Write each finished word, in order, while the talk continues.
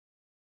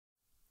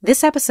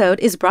This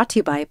episode is brought to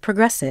you by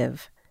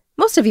Progressive.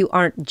 Most of you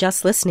aren't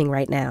just listening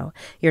right now.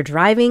 You're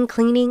driving,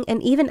 cleaning,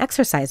 and even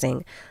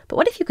exercising. But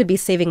what if you could be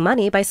saving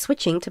money by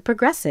switching to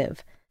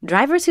Progressive?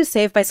 Drivers who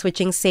save by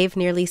switching save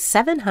nearly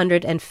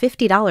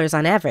 $750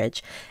 on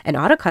average, and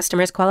auto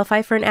customers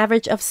qualify for an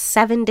average of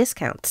 7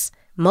 discounts.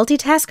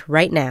 Multitask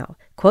right now.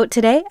 Quote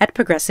today at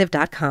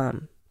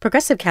Progressive.com.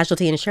 Progressive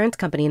Casualty Insurance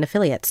Company and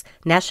Affiliates.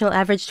 National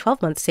average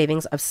 12-month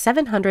savings of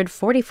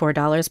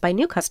 $744 by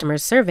new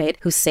customers surveyed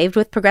who saved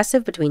with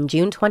Progressive between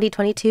June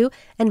 2022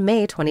 and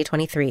May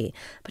 2023.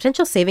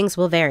 Potential savings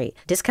will vary.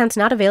 Discounts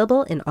not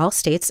available in all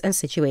states and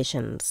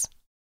situations.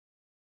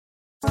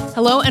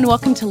 Hello and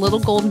welcome to Little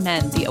Gold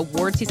Men, the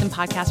award season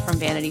podcast from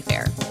Vanity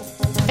Fair.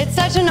 It's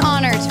such an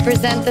honor to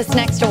present this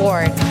next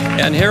award.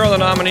 And here are the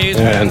nominees.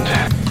 And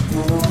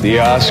the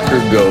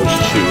Oscar goes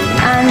to...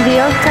 And the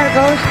Oscar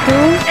goes to...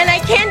 And I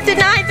can't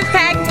deny the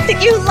fact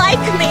that you like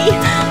me.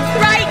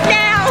 Right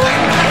now.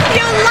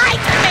 You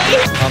like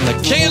me. I'm the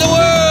king of the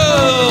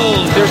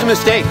world. There's a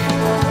mistake.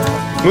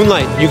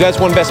 Moonlight, you guys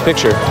won Best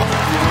Picture.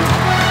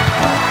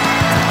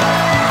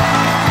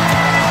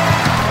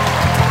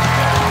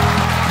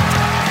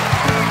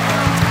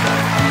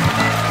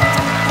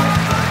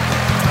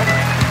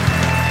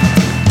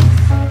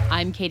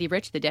 I'm Katie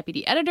Rich, the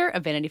deputy editor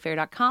of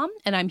VanityFair.com,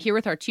 and I'm here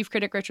with our chief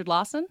critic, Richard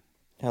Lawson.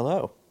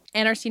 Hello.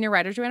 And our senior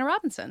writer, Joanna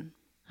Robinson.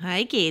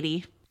 Hi,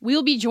 Katie.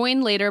 We'll be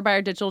joined later by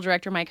our digital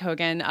director, Mike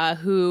Hogan,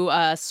 who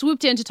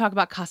swooped in to talk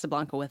about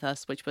Casablanca with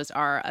us, which was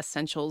our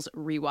Essentials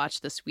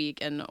rewatch this week,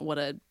 and what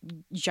a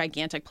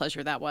gigantic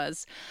pleasure that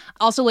was.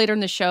 Also later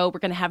in the show, we're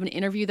going to have an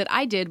interview that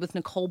I did with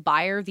Nicole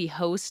Byer, the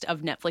host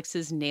of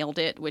Netflix's Nailed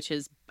It, which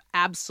is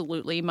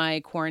absolutely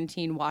my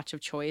quarantine watch of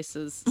choice,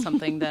 is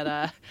something that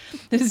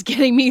that is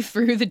getting me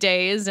through the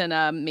days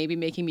and maybe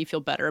making me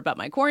feel better about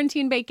my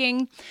quarantine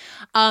baking.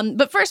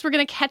 But first, we're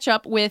going to catch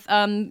up with,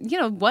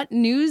 what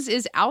news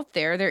is out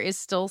there. There is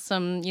still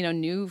some,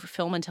 new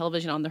film and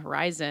television on the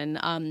horizon.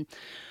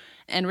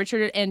 And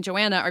Richard and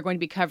Joanna are going to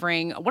be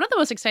covering one of the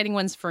most exciting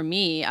ones for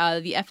me.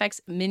 The FX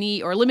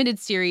mini or limited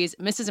series,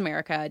 Mrs.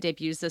 America,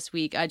 debuts this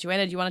week.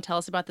 Joanna, do you want to tell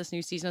us about this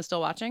new season of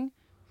Still Watching?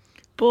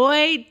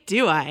 Boy,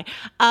 do I.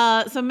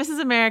 So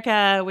Mrs.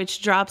 America,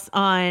 which drops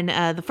on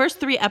the first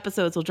 3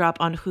 episodes will drop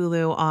on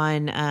Hulu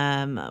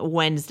on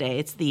Wednesday.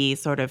 It's the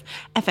sort of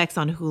FX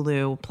on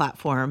Hulu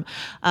platform.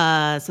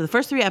 So the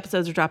first 3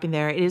 episodes are dropping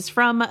there. It is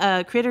from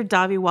creator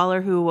Davi Waller,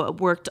 who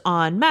worked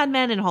on Mad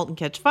Men and *Halt and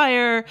Catch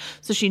Fire.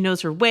 So she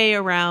knows her way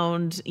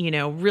around,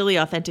 really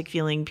authentic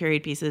feeling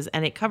period pieces.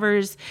 And it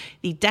covers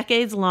the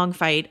decades-long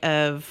fight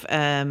of,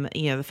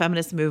 the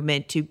feminist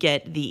movement to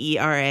get the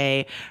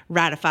ERA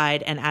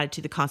ratified and added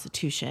to the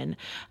Constitution.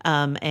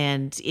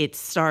 And it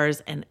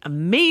stars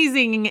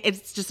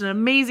it's just an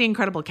amazing,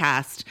 incredible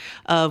cast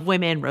of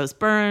women: Rose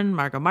Byrne,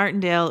 Margot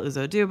Martindale,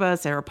 Uzo Aduba,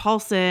 Sarah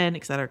Paulson,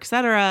 et cetera, et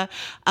cetera.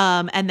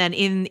 And then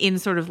in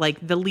sort of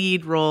like the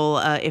lead role,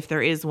 if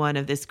there is one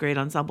of this great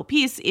ensemble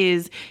piece,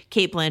 is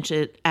Cate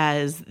Blanchett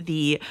as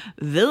the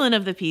villain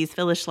of the piece,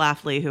 Phyllis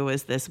Schlafly, who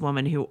was this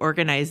woman who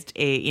organized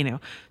a,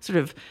 sort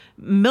of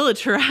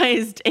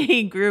militarized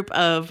a group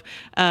of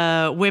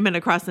women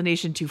across the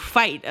nation to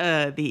fight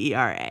the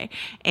ERA.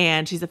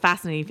 And she's a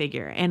fascinating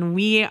figure. And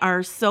we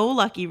are so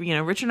lucky,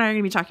 Richard and I are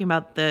going to be talking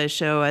about the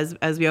show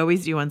as we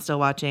always do on Still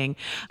Watching,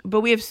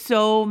 but we have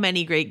so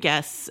many great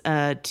guests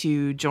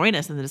to join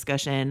us in the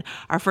discussion.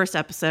 Our first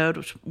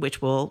episode,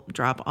 which will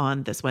drop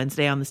on this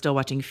Wednesday on the Still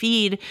Watching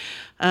feed,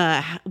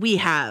 we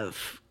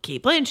have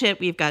Cate Blanchett,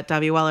 we've got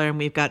Davi Waller, and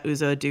we've got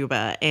Uzo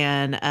Aduba.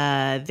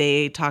 And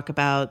they talk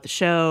about the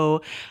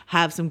show,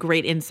 have some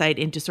great insight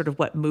into sort of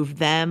what moved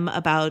them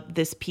about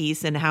this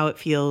piece and how it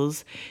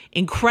feels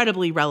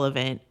incredibly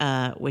relevant,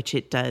 which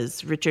it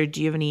does. Richard,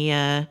 do you have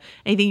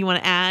anything you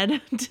want to add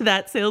to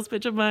that sales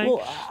pitch of mine?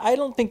 Well, I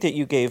don't think that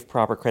you gave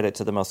proper credit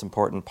to the most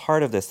important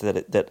part of this,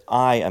 that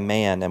I, a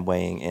man, am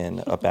weighing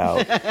in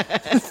about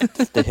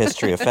the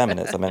history of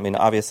feminism. I mean,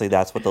 obviously,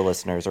 that's what the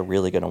listeners are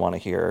really going to want to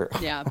hear.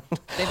 Yeah,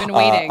 they've been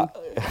waiting.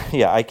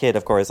 I kid,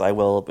 of course. I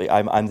will be.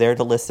 I'm there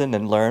to listen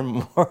and learn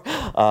more.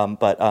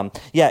 But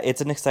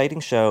it's an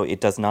exciting show.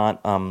 It does not,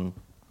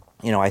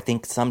 I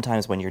think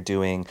sometimes when you're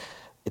doing,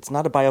 it's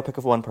not a biopic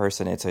of one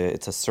person. It's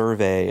a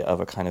survey of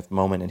a kind of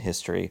moment in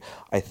history.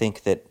 I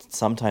think that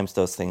sometimes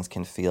those things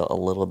can feel a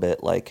little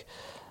bit like,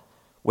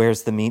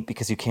 where's the meat?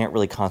 Because you can't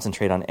really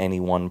concentrate on any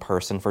one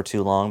person for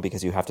too long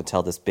because you have to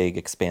tell this big,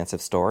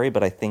 expansive story.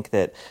 But I think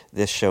that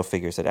this show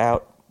figures it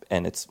out.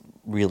 And it's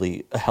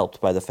really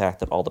helped by the fact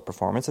that all the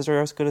performances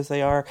are as good as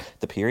they are.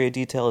 The period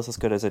detail is as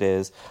good as it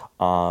is.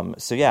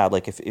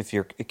 If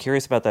you're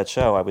curious about that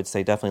show, I would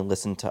say definitely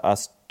listen to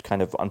us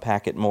kind of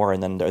unpack it more.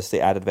 And then there's the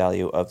added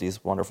value of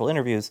these wonderful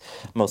interviews,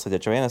 mostly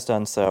that Joanna's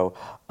done. So,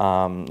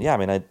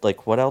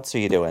 what else are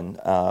you doing?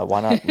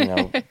 Why not,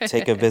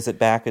 take a visit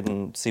back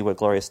and see what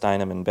Gloria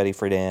Steinem and Betty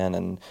Friedan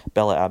and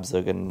Bella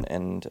Abzug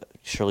and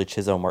Shirley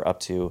Chisholm were up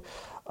to,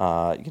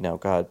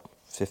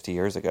 50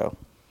 years ago.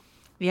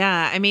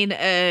 Yeah, I mean,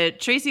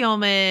 Tracy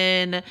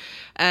Ullman,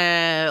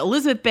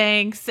 Elizabeth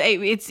Banks,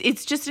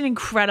 it's just an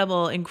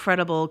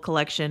incredible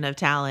collection of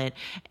talent.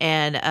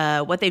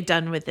 And what they've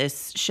done with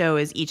this show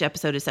is each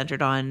episode is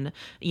centered on,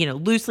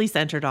 loosely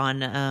centered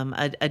on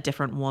a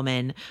different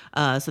woman.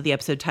 So the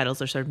episode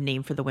titles are sort of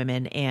named for the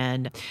women.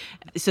 And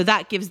so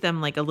that gives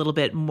them like a little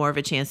bit more of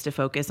a chance to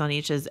focus on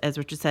each, as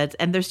Richard said.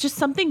 And there's just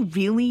something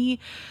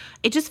really,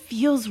 it just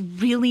feels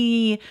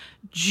really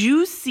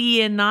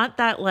juicy and not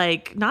that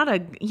like, not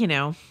a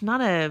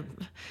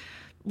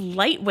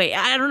lightweight.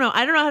 I don't know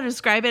how to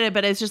describe it,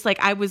 but it's just like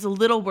I was a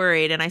little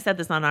worried, and I said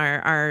this on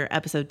our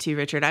episode too,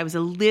 Richard. I was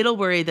a little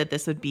worried that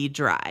this would be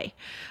dry,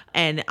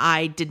 and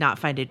I did not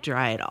find it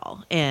dry at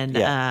all. And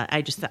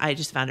I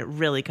just found it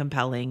really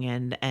compelling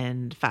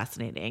and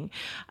fascinating.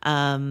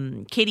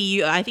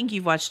 Katie, I think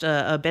you've watched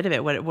a bit of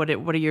it. What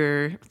are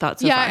your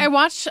thoughts so far? I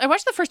watched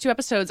the first 2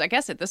 episodes, I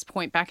guess at this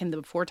point back in the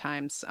before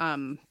times.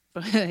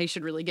 But I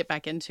should really get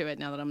back into it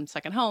now that I'm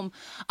second home.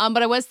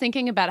 But I was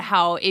thinking about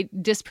how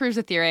it disproves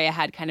a theory I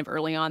had kind of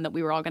early on that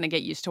we were all going to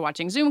get used to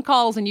watching Zoom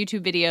calls and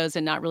YouTube videos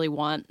and not really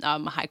want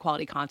high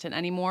quality content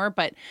anymore.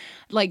 But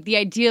like the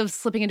idea of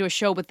slipping into a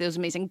show with those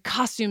amazing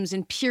costumes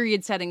and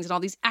period settings and all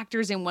these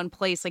actors in one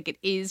place, like it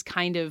is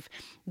kind of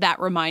that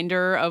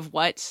reminder of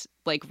what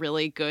like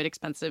really good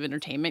expensive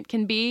entertainment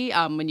can be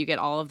when you get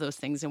all of those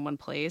things in one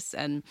place.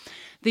 And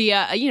the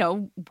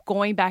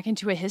going back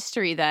into a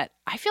history that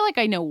I feel like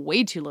I know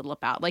way too little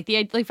about, like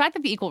the fact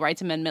that the Equal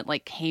Rights Amendment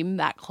like came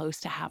that close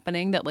to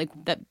happening,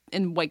 that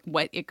and like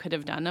what it could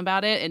have done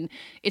about it. And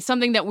it's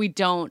something that we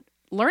don't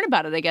learn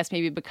about it, I guess,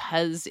 maybe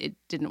because it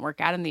didn't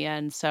work out in the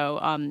end. So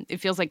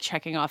it feels like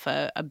checking off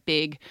a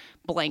big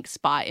blank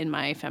spot in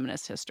my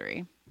feminist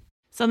history.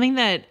 Something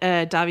that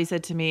Davi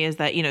said to me is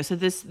that, so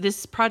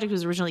this project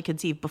was originally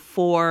conceived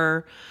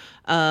before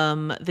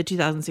the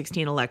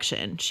 2016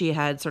 election. She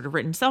had sort of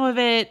written some of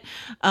it.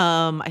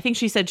 I think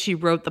she said she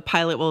wrote the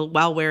pilot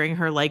while wearing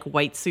her like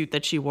white suit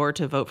that she wore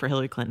to vote for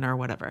Hillary Clinton or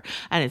whatever.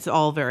 And it's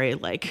all very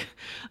like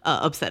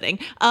upsetting.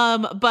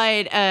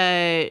 But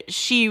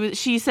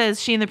she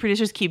says she and the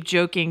producers keep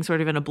joking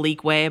sort of in a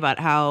bleak way about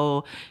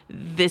how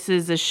this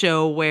is a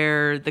show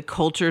where the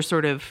culture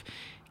sort of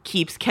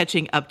keeps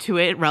catching up to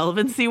it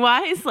relevancy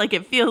wise. Like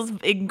it feels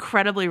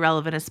incredibly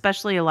relevant,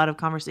 especially a lot of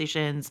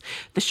conversations.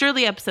 The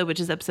Shirley episode, which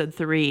is episode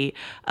 3,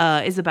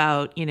 is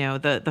about,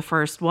 the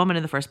first woman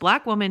and the first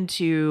Black woman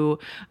to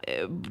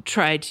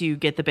try to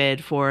get the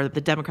bid for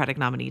the Democratic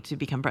nominee to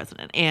become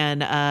president.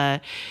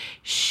 And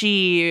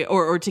she,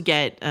 or to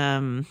get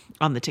on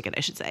the ticket,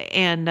 I should say.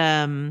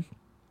 And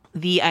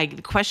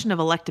the question of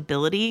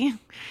electability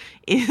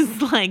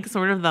is like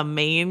sort of the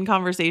main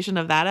conversation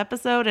of that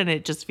episode, and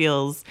it just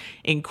feels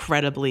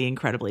incredibly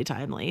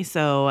timely.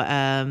 So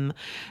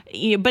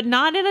but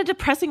not in a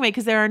depressing way,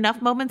 because there are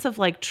enough moments of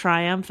like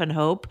triumph and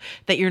hope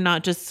that you're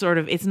not just sort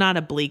of, it's not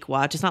a bleak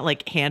watch. It's not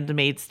like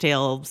Handmaid's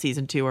Tale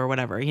season 2 or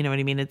whatever, you know what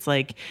I mean? It's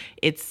like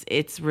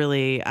it's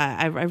really,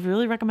 I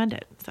really recommend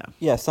it. So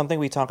yeah, something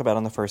we talk about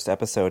on the first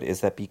episode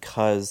is that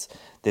because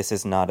this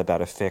is not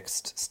about a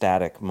fixed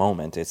static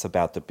moment, it's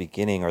about the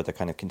beginning or the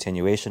kind of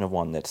continuation of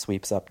one that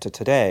sweeps up to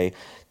today,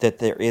 that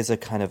there is a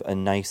kind of a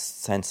nice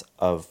sense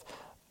of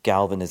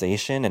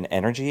galvanization and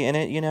energy in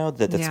it,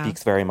 that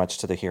speaks very much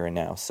to the here and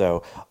now.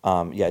 So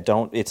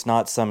it's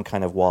not some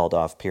kind of walled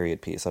off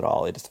period piece at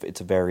all. It's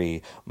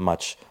very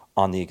much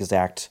on the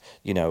exact,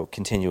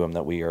 continuum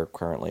that we are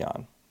currently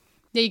on.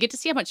 Yeah, you get to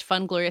see how much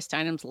fun Gloria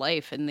Steinem's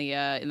life in the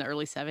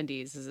early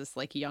 70s as this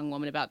like young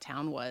woman about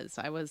town was.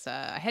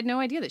 I had no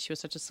idea that she was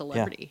such a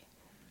celebrity. Yeah.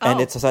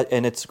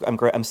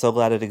 I'm so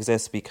glad it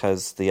exists,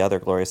 because the other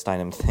Gloria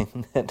Steinem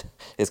thing that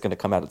is going to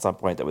come out at some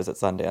point that was at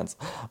Sundance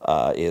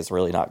is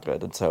really not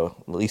good. And so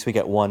at least we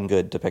get one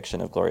good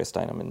depiction of Gloria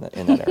Steinem in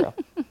that era.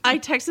 I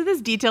texted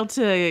this detail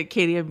to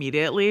Katie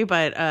immediately,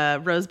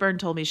 but Rose Byrne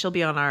told me she'll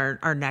be on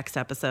our next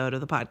episode of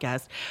the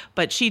podcast.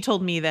 But she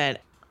told me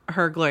that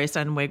her Gloria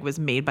Steinem wig was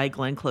made by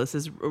Glenn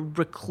Close's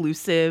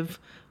reclusive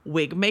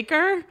wig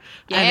maker.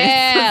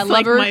 Yeah, I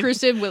love a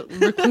reclusive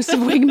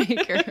wig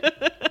maker.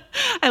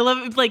 I love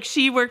it. Like,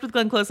 she worked with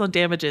Glenn Close on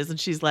Damages, and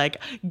she's like,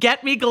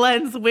 "Get me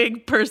Glenn's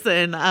wig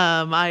person.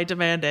 I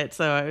demand it."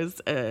 So I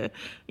was,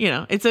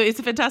 it's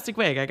a fantastic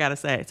wig. I gotta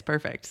say, it's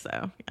perfect.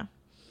 So yeah.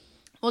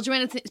 Well,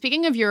 Joanna,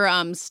 speaking of your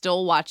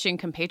still watching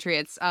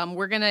compatriots,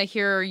 we're going to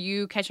hear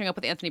you catching up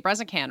with Anthony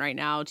Brezican right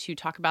now to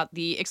talk about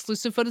the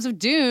exclusive photos of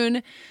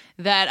Dune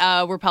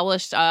that were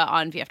published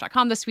on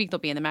VF.com this week. They'll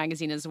be in the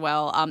magazine as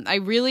well. I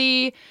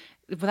really,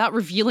 without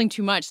revealing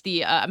too much,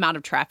 the amount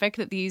of traffic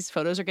that these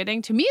photos are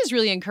getting, to me, is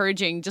really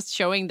encouraging, just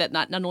showing that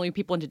not only are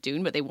people into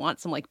Dune, but they want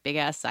some like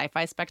big-ass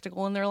sci-fi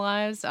spectacle in their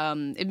lives. I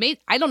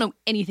don't know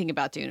anything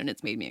about Dune, and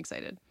it's made me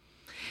excited.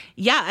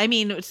 Yeah, I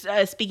mean,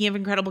 speaking of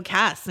incredible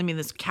casts, I mean,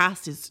 this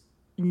cast is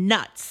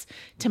nuts.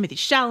 Timothée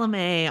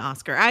Chalamet,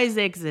 Oscar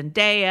Isaac,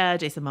 Zendaya,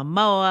 Jason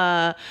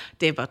Momoa,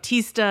 Dave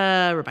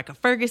Bautista, Rebecca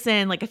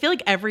Ferguson. Like, I feel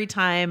like every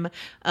time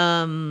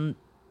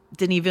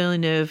Denis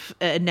Villeneuve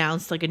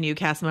announced like a new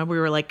cast member, we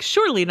were like,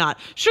 surely not.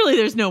 Surely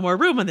there's no more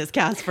room on this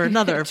cast for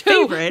another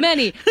favorite. Too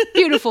many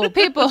beautiful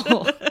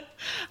people.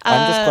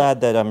 I'm just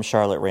glad that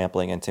Charlotte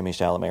Rampling and Timmy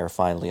Chalamet are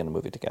finally in a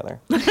movie together.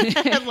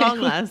 At long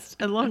last.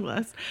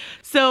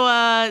 So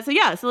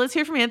let's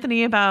hear from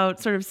Anthony about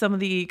sort of some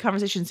of the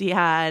conversations he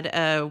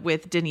had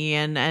with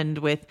Denis and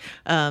with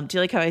do you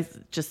like how I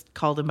just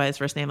called him by his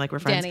first name like we're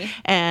friends? Danny.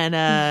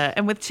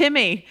 And with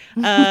Timmy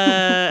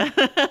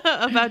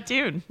about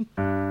Dune.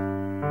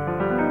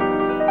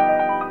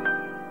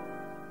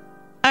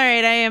 All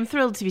right, I am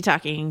thrilled to be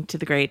talking to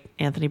the great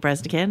Anthony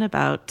Bresnikan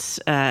about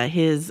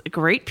his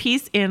great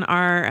piece in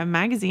our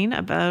magazine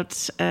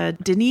about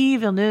Denis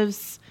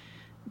Villeneuve's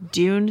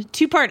Dune,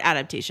 2-part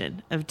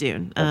adaptation of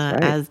Dune,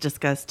 as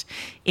discussed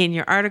in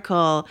your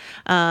article.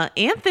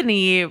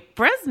 Anthony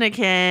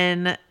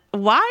Bresnikan,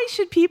 why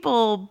should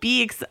people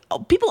be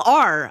people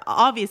are,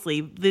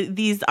 obviously,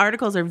 these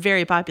articles are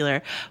very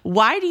popular.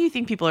 Why do you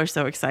think people are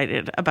so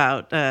excited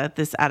about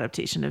this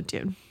adaptation of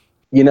Dune?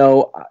 You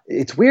know,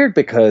 it's weird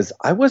because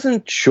I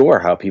wasn't sure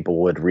how people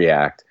would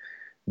react.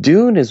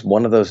 Dune is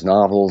one of those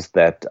novels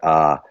that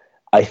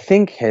I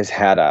think has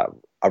had a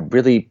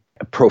really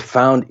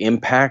profound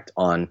impact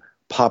on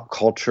pop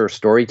culture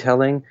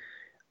storytelling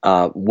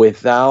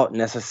without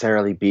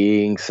necessarily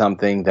being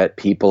something that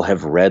people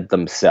have read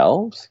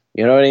themselves.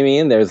 You know what I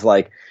mean? There's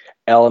like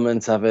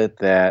elements of it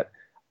that,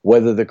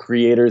 whether the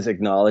creators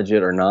acknowledge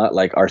it or not,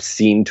 like are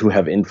seen to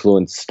have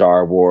influenced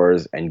Star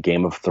Wars and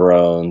Game of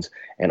Thrones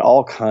and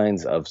all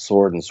kinds of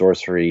sword and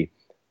sorcery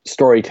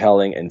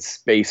storytelling and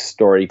space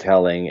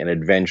storytelling and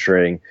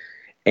adventuring.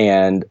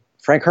 And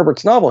Frank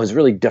Herbert's novel has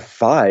really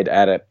defied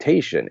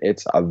adaptation.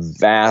 It's a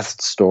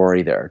vast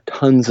story. There are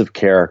tons of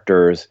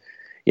characters.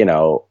 You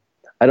know,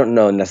 I don't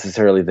know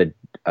necessarily that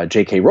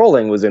J.K.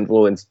 Rowling was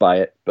influenced by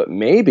it, but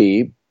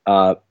maybe,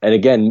 and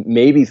again,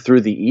 maybe through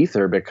the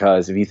ether,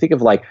 because if you think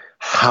of like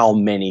how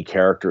many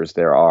characters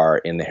there are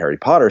in the Harry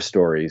Potter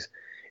stories,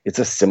 it's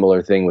a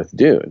similar thing with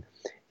Dune.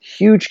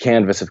 Huge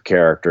canvas of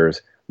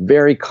characters,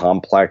 very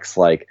complex,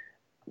 like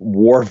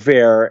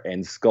warfare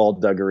and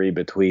skullduggery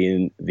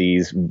between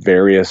these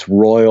various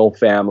royal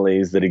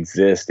families that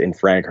exist in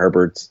Frank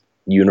Herbert's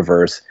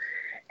universe.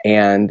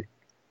 And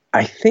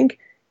I think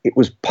it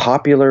was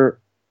popular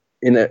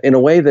in a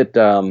way that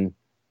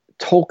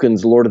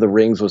Tolkien's Lord of the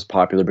Rings was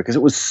popular because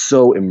it was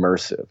so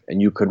immersive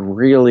and you could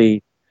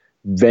really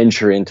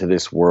venture into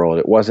this world.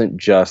 It wasn't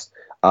just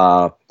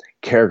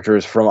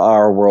characters from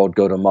our world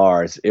go to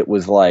Mars. It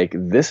was like,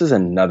 this is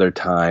another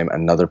time,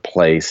 another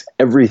place.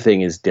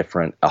 Everything is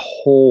different, a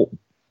whole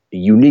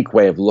unique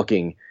way of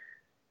looking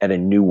at a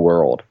new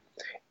world.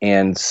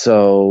 And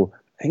so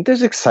I think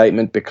there's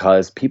excitement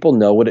because people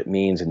know what it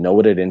means and know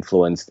what it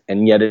influenced,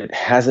 and yet it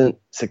hasn't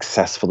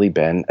successfully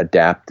been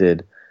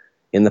adapted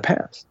in the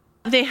past.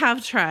 They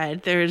have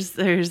tried. There's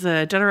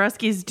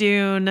Jodorowsky's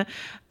Dune,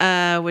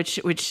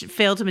 which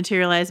failed to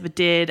materialize, but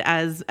did,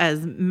 as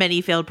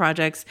many failed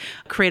projects,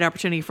 create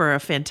opportunity for a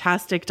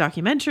fantastic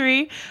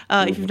documentary.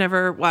 If you've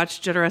never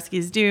watched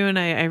Jodorowsky's Dune,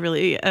 I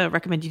really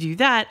recommend you do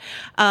that.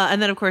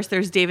 And then, of course,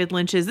 there's David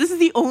Lynch's. This is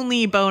the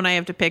only bone I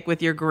have to pick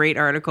with your great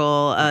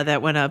article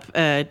that went up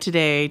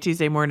today,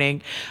 Tuesday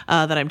morning,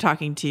 that I'm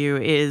talking to you,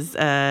 is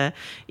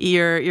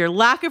your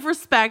lack of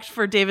respect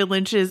for David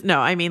Lynch's. No,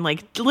 I mean,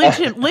 like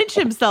Lynch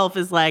himself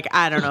is like,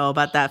 I don't know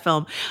about that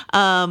film.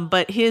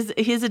 But his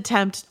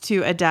attempt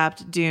to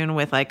adapt Dune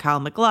with like Kyle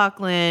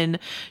MacLachlan,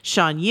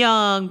 Sean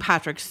Young,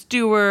 Patrick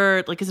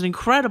Stewart, like, it's an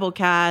incredible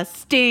cast.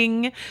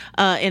 Sting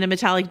in a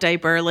metallic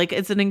diaper, like,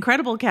 it's an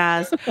incredible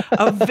cast.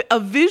 a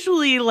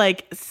visually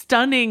like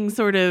stunning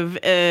sort of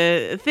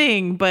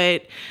thing,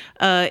 but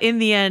in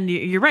the end,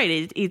 you're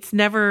right. It's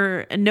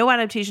never, no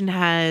adaptation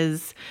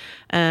has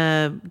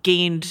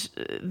gained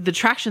the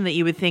traction that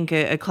you would think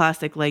a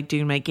classic like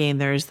Dune might gain.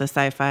 There's the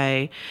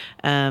sci-fi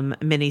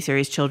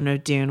miniseries Children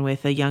of Dune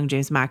with a young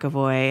James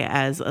McAvoy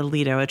as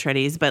Leto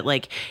Atreides, but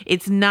like,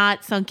 it's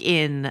not sunk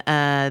in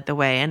the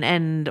way.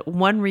 And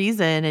one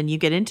reason, and you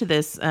get into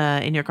this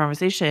in your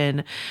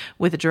conversation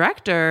with the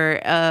director,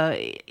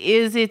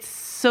 is it's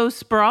so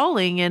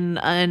sprawling,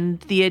 and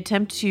the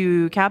attempt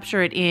to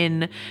capture it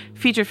in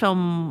feature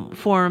film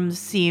form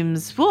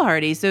seems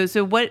foolhardy.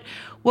 So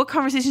what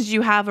conversations do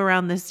you have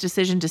around this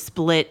decision to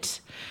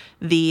split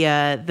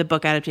the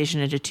book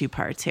adaptation into 2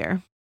 parts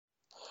here?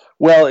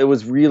 Well, it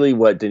was really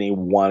what Denis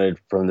wanted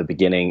from the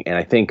beginning, and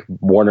I think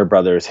Warner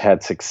Brothers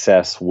had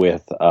success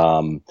with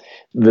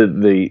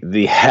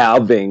the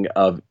halving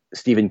of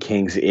Stephen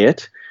King's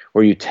It,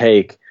 where you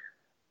take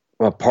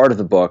a part of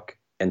the book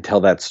and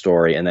tell that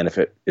story, and then if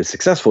it is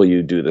successful,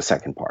 you do the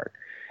second part.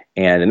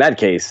 And in that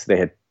case, they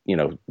had, you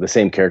know, the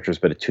same characters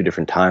but at 2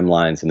 different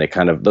timelines, and they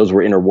kind of, those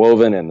were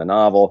interwoven in the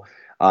novel.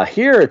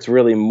 Here, it's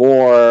really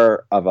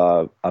more of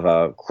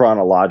a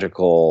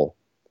chronological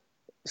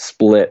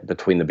split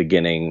between the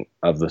beginning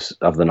of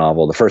the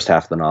novel, the first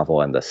half of the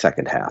novel, and the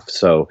second half.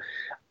 So,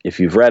 if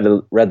you've read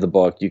the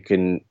book, you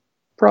can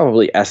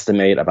probably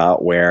estimate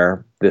about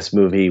where this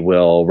movie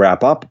will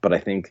wrap up. But I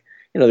think,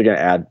 you know, they're going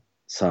to add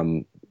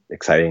some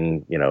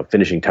exciting,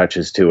 finishing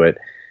touches to it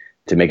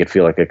to make it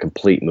feel like a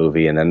complete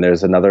movie. And then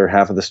there's another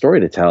half of the story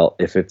to tell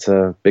if it's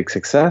a big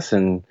success.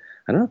 And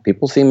I don't know,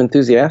 people seem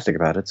enthusiastic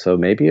about it, so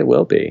maybe it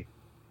will be.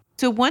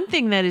 So one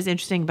thing that is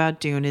interesting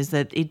about Dune is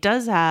that it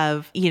does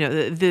have,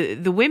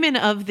 the women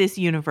of this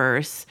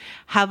universe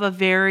have a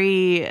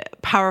very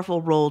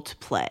powerful role to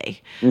play.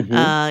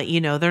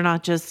 Mm-hmm. They're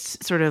not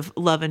just sort of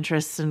love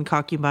interests and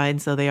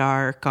concubines, though they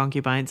are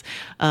concubines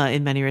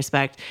in many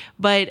respects.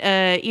 But,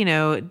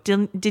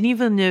 Denis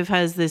Villeneuve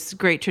has this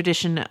great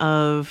tradition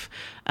of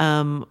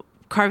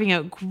carving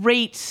out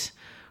great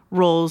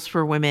roles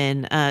for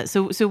women.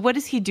 So what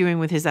is he doing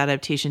with his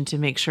adaptation to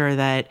make sure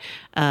that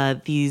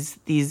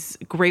these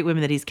great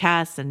women that he's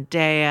cast,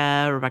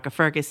 Zendaya, Rebecca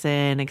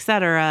Ferguson,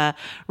 etc.,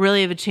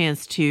 really have a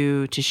chance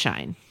to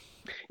shine?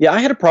 Yeah, I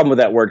had a problem with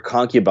that word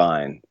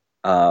concubine,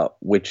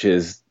 which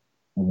is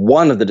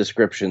one of the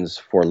descriptions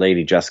for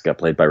Lady Jessica,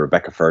 played by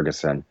Rebecca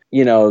Ferguson.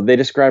 They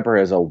describe her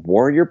as a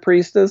warrior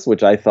priestess,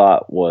 which I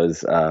thought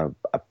was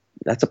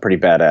that's a pretty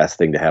badass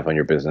thing to have on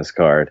your business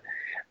card.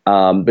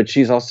 But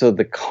she's also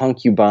the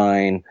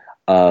concubine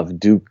of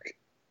Duke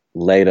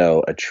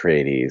Leto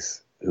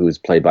Atreides, who is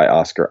played by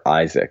Oscar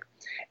Isaac.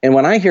 And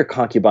when I hear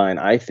concubine,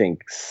 I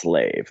think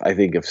slave. I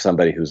think of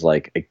somebody who's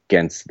like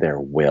against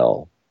their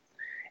will.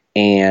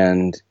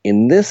 And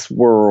in this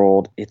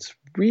world, it's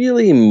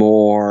really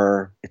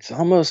it's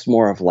almost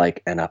more of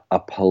like a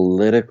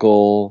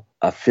political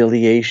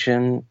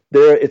affiliation.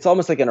 It's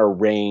almost like an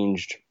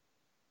arranged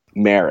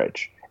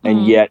marriage.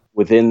 And yet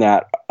within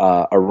that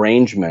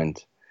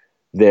arrangement,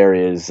 there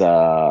is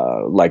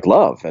like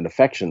love and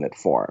affection that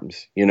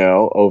forms,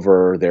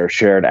 over their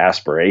shared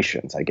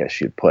aspirations, I guess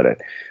you'd put it.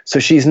 So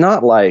it's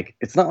not like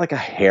a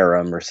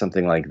harem or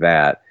something like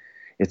that.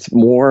 It's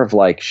more of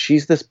like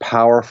she's this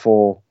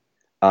powerful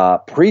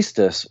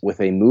priestess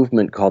with a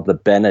movement called the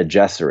Bene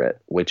Gesserit,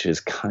 which is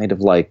kind of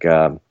like,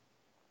 a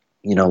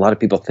lot of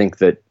people think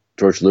that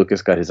George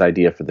Lucas got his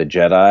idea for the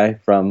Jedi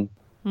from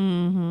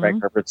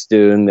Frank Herbert's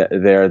Dune.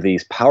 They're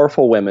these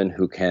powerful women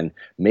who can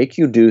make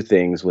you do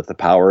things with the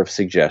power of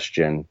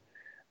suggestion.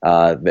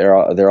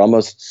 They're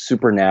almost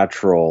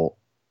supernatural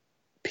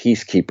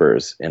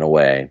peacekeepers in a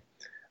way.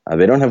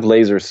 They don't have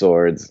laser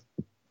swords,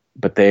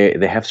 but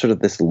they have sort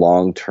of this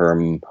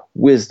long-term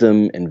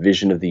wisdom and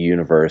vision of the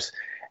universe,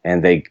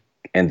 and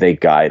they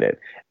guide it.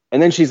 And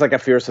then she's like a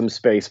fearsome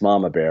space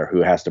mama bear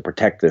who has to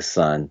protect this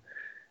son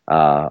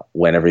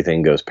when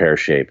everything goes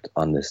pear-shaped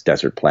on this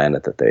desert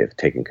planet that they've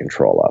taken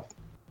control of.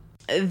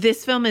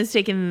 This film has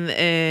taken,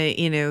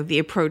 the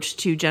approach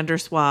to gender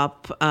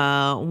swap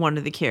one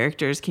of the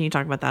characters. Can you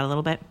talk about that a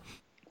little bit?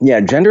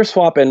 Yeah, gender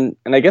swap and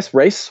I guess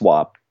race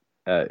swap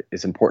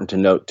is important to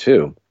note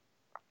too.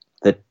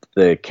 That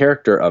the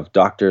character of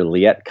Dr.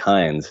 Liette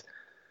Kynes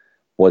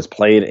was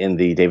played in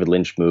the David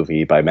Lynch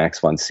movie by Max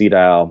von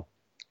Sydow,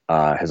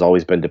 has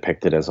always been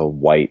depicted as a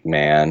white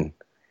man.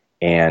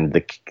 And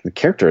the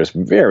character is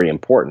very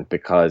important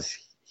because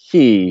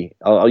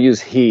I'll use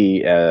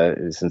he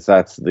since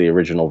that's the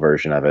original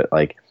version of it.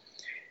 Like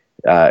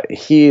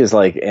he is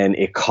like an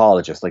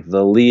ecologist, like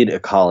the lead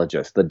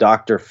ecologist, the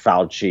Dr.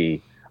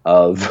 Fauci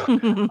of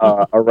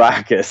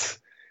Arrakis,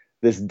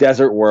 this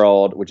desert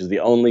world, which is the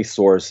only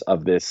source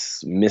of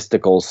this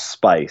mystical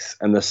spice.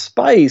 And the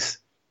spice,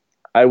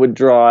 I would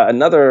draw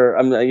another.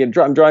 I'm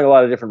drawing a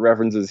lot of different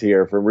references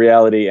here from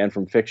reality and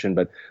from fiction.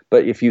 But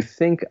if you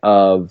think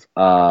of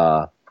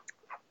the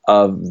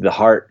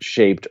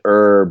heart-shaped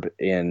herb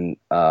in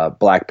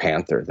Black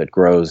Panther that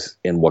grows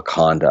in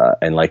Wakanda,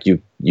 and like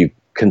you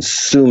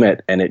consume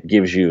it and it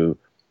gives you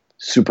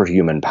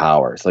superhuman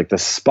powers. Like the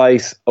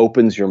spice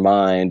opens your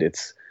mind.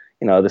 It's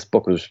this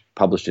book was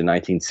published in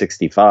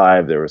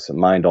 1965. There were some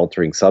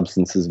mind-altering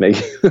substances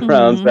making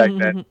rounds back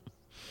then.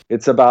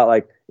 It's about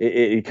like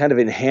it kind of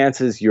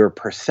enhances your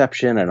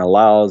perception and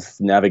allows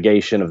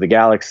navigation of the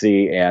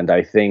galaxy, and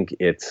I think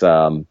it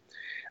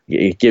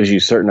gives you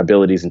certain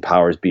abilities and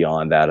powers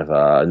beyond that of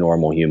a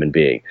normal human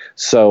being.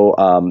 So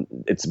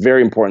it's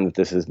very important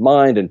that this is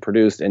mined and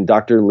produced, and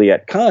Dr.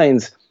 Liette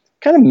Kynes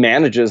kind of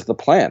manages the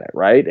planet,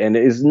 right, and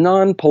is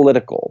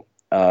non-political.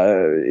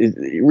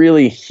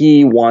 Really,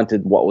 he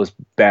wanted what was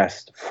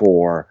best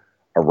for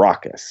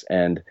Arrakis,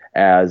 and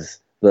as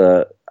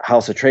the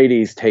House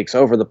Atreides takes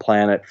over the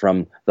planet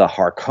from the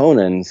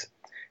Harkonnens,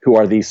 who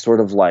are these sort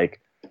of like,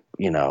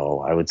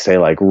 I would say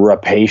like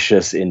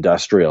rapacious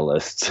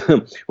industrialists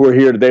who are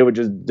here. They would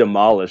just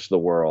demolish the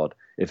world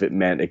if it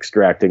meant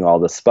extracting all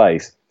the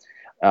spice.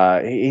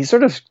 He's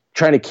sort of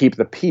trying to keep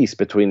the peace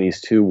between these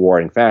two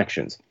warring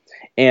factions.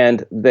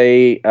 And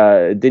Denis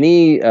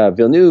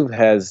Villeneuve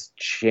has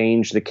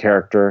changed the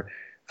character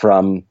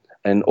from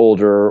an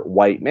older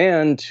white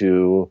man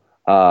to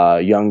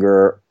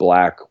younger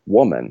Black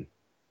woman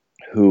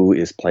who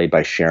is played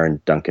by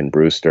Sharon Duncan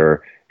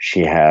Brewster.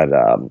 She had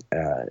an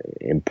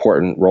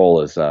important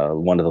role as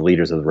one of the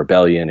leaders of the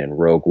rebellion in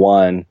Rogue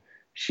One.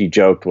 She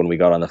joked when we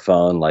got on the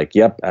phone, like,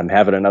 "Yep, I'm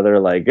having another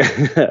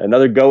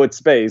another go at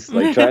space,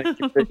 like trying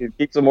to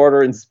keep some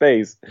order in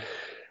space."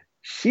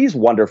 She's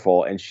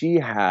wonderful, and she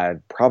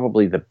had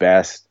probably the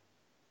best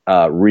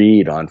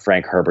read on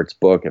Frank Herbert's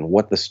book and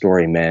what the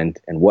story meant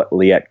and what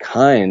Liette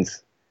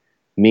Kynes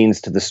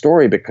means to the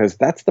story, because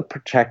that's the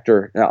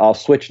protector. Now, I'll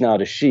switch now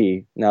to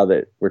she, now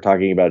that we're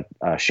talking about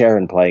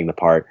Sharon playing the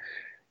part.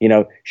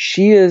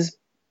 She is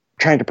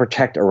trying to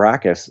protect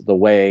Arrakis the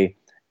way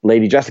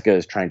Lady Jessica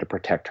is trying to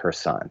protect her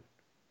son.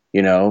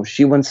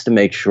 She wants to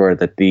make sure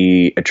that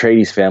the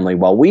Atreides family,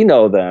 while we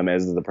know them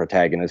as the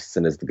protagonists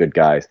and as the good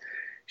guys,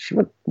 she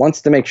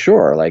wants to make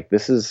sure, like,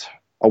 this is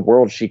a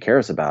world she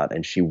cares about,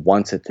 and she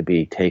wants it to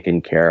be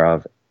taken care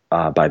of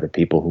by the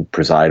people who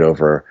preside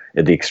over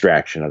the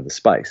extraction of the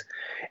spice.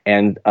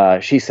 And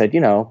she said,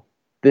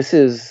 this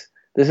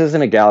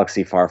isn't a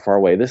galaxy far, far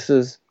away. This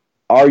is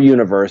our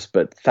universe,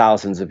 but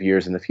thousands of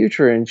years in the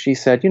future. And she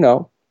said,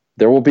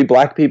 there will be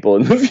black people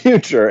in the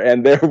future,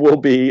 and there will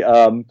be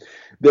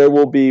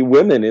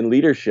women in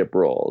leadership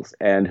roles,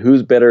 and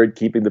who's better at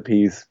keeping the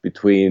peace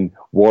between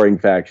warring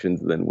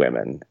factions than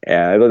women?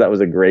 And I thought that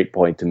was a great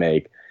point to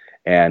make.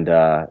 And,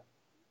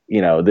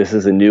 this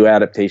is a new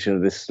adaptation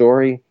of this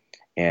story.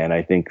 And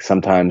I think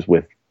sometimes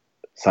with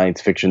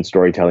science fiction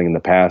storytelling in the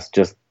past,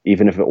 just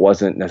even if it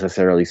wasn't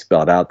necessarily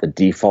spelled out, the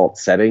default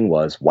setting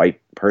was white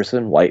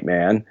person, white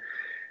man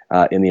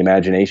in the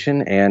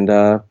imagination. And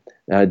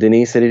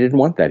Denis said he didn't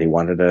want that. He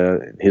wanted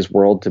his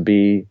world to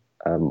be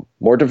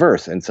more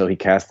diverse. And so he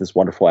cast this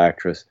wonderful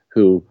actress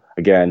who,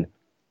 again,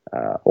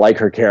 like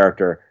her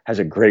character, has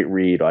a great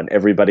read on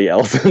everybody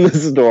else in the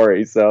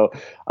story. So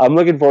I'm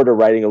looking forward to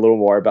writing a little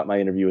more about my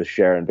interview with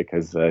Sharon,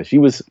 because she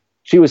was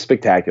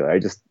spectacular.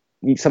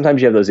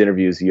 Sometimes you have those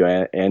interviews, you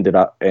ended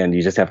up and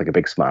you just have like a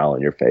big smile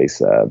on your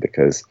face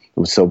because it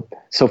was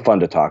so fun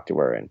to talk to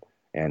her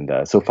and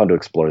so fun to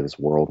explore this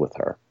world with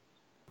her.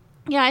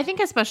 Yeah, I think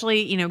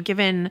especially,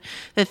 given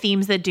the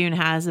themes that Dune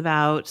has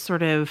about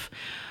sort of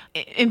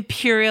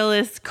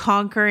imperialists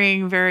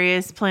conquering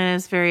various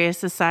planets, various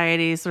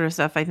societies, sort of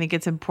stuff, I think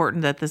it's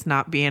important that this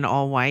not be an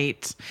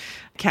all-white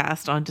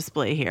cast on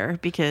display here,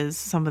 because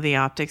some of the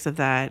optics of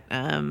that,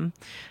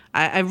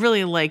 I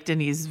really like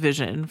Denis'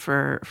 vision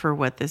for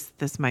what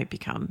this might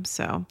become.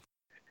 So,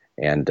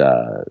 and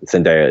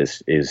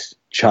Zendaya is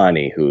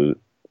Chani, who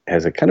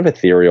has a kind of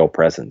ethereal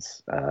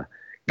presence,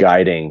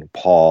 guiding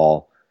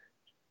Paul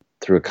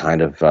through a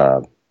kind of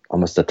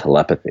almost a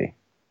telepathy.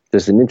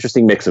 There's an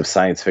interesting mix of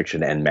science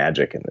fiction and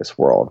magic in this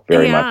world.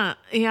 Very much.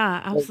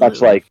 Yeah, absolutely.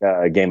 Much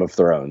like Game of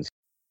Thrones.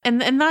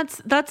 And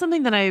that's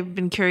something that I've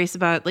been curious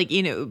about. Like,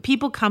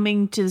 people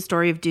coming to the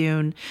story of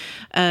Dune.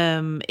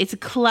 It's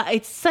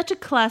such a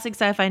classic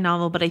sci-fi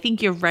novel, but I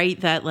think you're right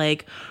that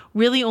like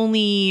really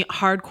only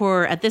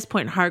at this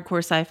point, hardcore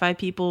sci-fi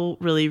people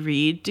really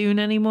read Dune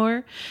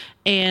anymore.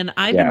 And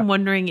I've been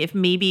wondering if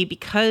maybe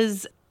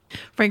because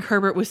Frank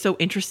Herbert was so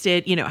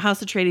interested,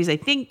 House Atreides, I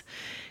think,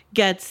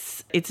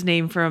 gets its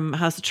name from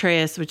House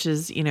Atreus, which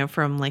is,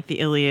 from like the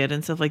Iliad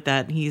and stuff like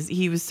that. And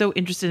he was so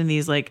interested in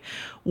these like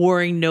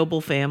warring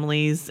noble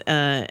families.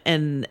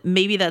 And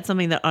maybe that's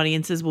something that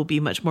audiences will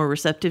be much more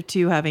receptive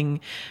to,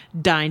 having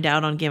dined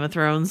out on Game of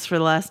Thrones for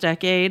the last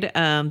decade,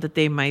 that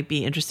they might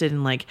be interested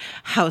in like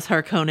House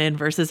Harkonnen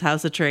versus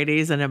House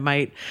Atreides. And it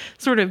might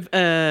sort of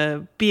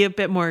be a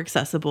bit more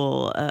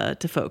accessible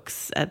to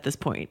folks at this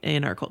point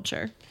in our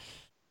culture.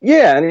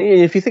 Yeah, and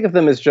if you think of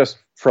them as just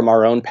from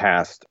our own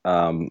past,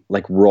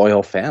 like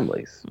royal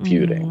families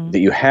feuding, that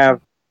you have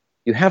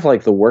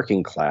like the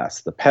working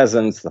class, the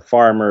peasants, the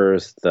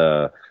farmers,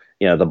 the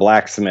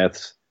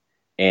blacksmiths,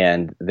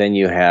 and then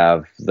you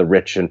have the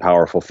rich and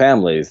powerful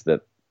families that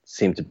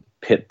seem to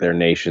pit their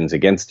nations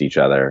against each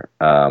other.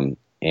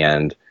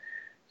 And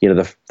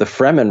the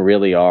Fremen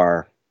really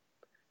are,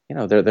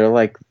 they're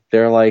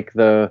like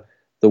the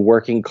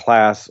working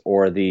class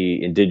or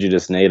the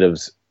indigenous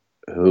natives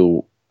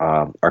who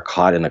are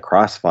caught in the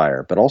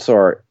crossfire, but also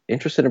are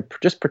interested in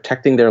just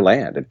protecting their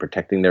land and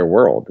protecting their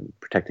world and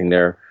protecting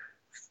their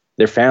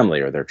family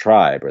or their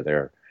tribe or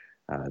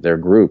their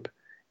group.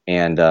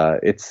 And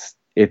it's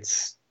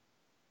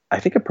I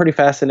think a pretty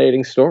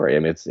fascinating story. I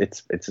mean,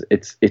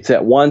 it's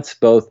at once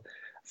both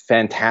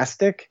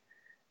fantastic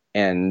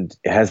and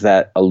it has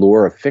that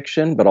allure of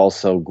fiction, but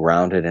also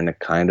grounded in a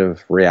kind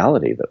of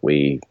reality that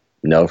we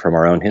know from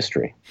our own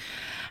history.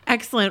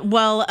 Excellent.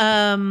 Well,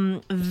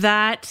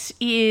 that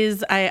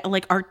is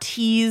our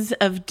tease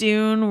of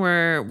Dune.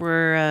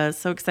 We're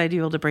so excited to be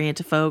able to bring it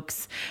to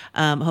folks.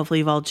 Hopefully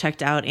you've all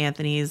checked out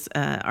Anthony's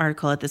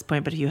article at this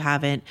point, but if you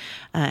haven't,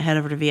 head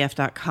over to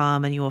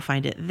vf.com and you will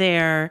find it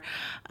there.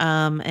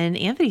 And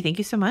Anthony, thank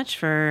you so much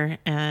for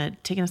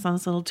taking us on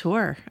this little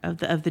tour of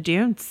the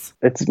Dunes.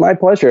 It's my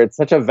pleasure. It's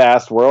such a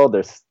vast world.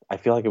 I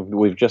feel like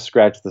we've just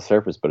scratched the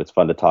surface, but it's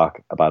fun to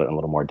talk about it in a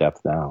little more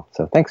depth now.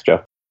 So thanks,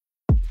 Joe.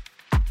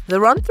 The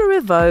Run Through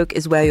with Vogue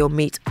is where you'll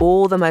meet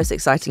all the most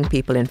exciting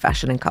people in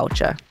fashion and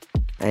culture.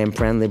 I am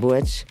Fran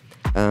Lebowitz,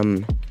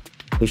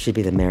 who should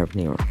be the mayor of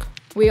New York.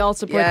 We all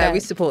support that. We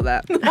support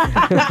that.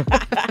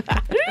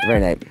 Very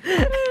nice.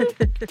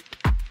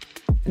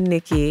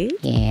 Nikki.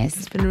 Yes.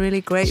 It's been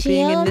really great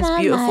being in this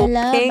beautiful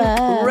pink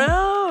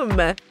room.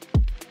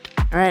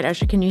 All right,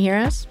 Usher, can you hear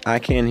us? I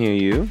can hear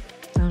you.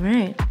 All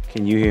right.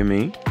 Can you hear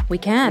me? We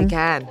can. We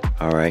can.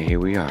 All right, here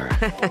we are.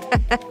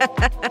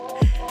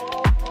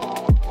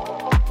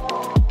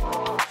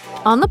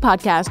 On the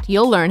podcast,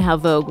 you'll learn how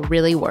Vogue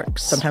really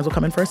works. Sometimes we'll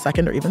come in for a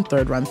second or even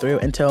third run through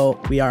until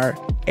we are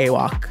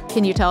AWOC.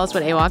 Can you tell us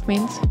what AWOC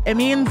means? It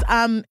means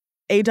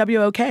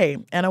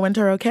AWOK, Anna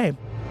Wintour okay.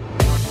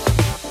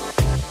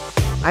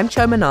 I'm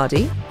Cho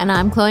Minardi. And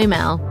I'm Chloe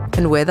Mel.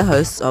 And we're the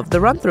hosts of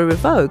The Run Through with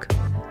Vogue,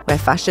 where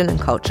fashion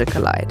and culture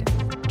collide.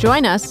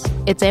 Join us.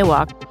 It's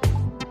AWOC.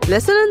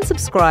 Listen and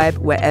subscribe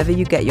wherever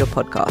you get your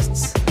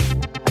podcasts.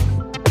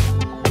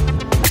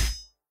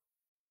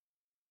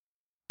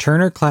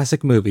 Turner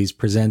Classic Movies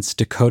presents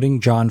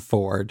Decoding John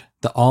Ford,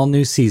 the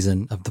all-new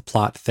season of The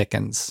Plot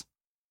Thickens.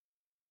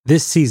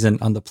 This season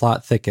on The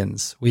Plot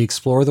Thickens, we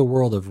explore the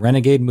world of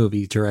renegade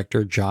movie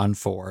director John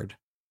Ford.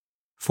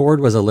 Ford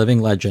was a living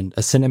legend,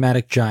 a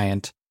cinematic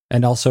giant,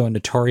 and also a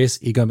notorious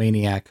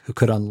egomaniac who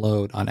could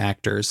unload on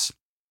actors.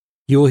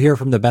 You will hear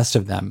from the best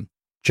of them: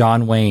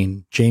 John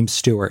Wayne, James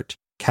Stewart,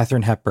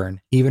 Katharine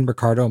Hepburn, even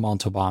Ricardo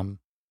Montalban.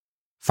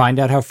 Find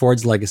out how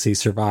Ford's legacy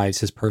survives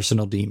his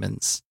personal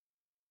demons.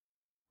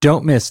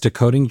 Don't miss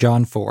Decoding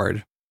John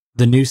Ford,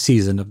 the new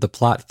season of The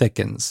Plot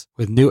Thickens,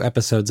 with new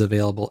episodes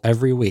available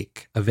every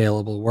week,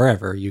 available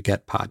wherever you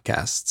get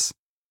podcasts.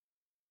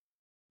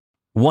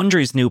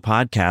 Wondery's new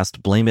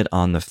podcast, Blame It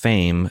on the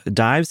Fame,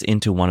 dives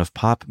into one of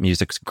pop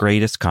music's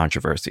greatest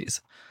controversies.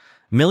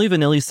 Milli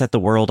Vanilli set the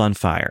world on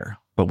fire,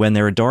 but when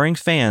their adoring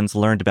fans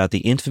learned about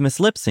the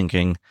infamous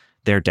lip-syncing,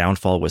 their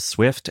downfall was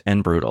swift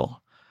and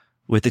brutal.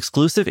 With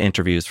exclusive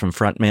interviews from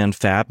frontman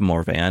Fab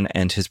Morvan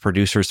and his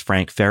producers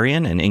Frank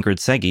Farian and Ingrid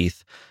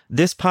Segeith,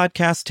 this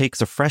podcast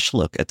takes a fresh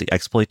look at the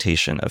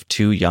exploitation of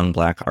two young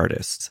black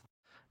artists.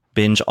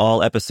 Binge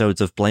all episodes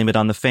of Blame It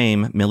on the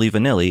Fame, Milli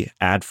Vanilli,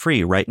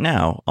 ad-free right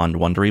now on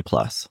Wondery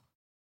Plus.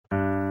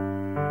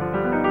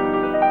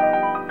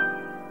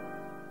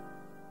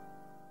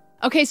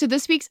 Okay, so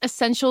this week's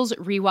Essentials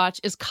rewatch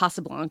is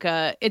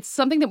Casablanca. It's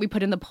something that we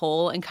put in the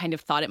poll and kind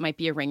of thought it might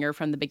be a ringer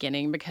from the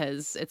beginning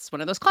because it's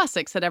one of those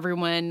classics that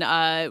everyone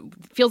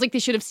feels like they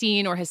should have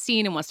seen or has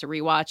seen and wants to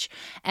rewatch.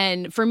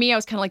 And for me, I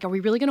was kind of like, are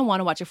we really going to want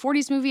to watch a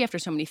 40s movie after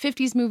so many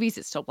 50s movies?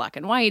 It's still black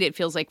and white. It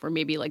feels like we're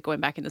maybe like going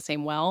back in the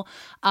same well.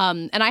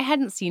 And I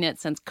hadn't seen it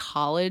since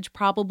college,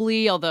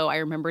 probably, although I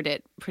remembered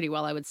it pretty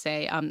well, I would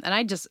say. And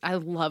I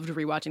loved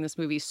rewatching this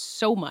movie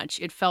so much.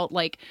 It felt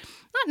like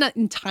not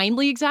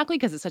timely exactly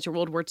because it's such a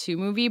World War II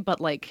movie,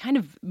 but like kind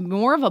of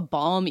more of a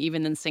balm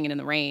even than Singing in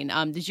the Rain.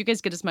 Did you guys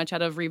get as much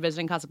out of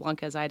revisiting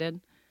Casablanca as I did?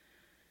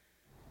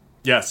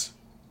 Yes.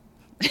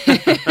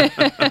 But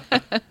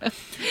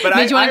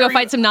did you want to go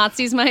fight some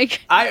Nazis,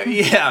 Mike?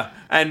 Yeah,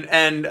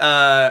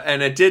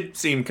 and it did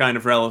seem kind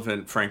of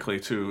relevant, frankly,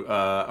 to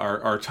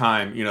our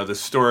time. You know, the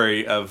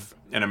story of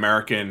an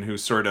American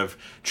who's sort of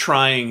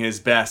trying his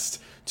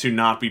best to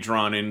not be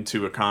drawn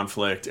into a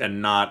conflict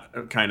and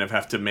not kind of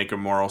have to make a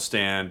moral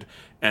stand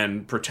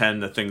and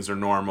pretend that things are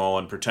normal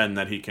and pretend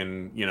that he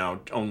can, you know,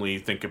 only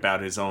think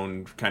about his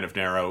own kind of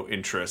narrow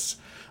interests.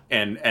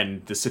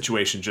 And the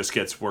situation just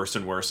gets worse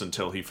and worse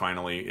until he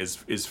finally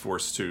is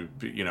forced to,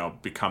 you know,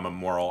 become a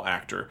moral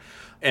actor.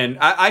 And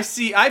I've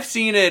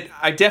seen it.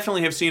 I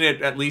definitely have seen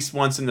it at least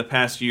once in the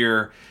past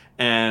year.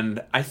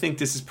 And I think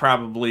this is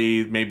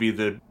probably maybe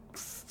the,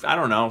 I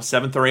don't know,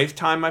 7th or 8th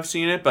time I've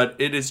seen it. But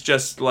it is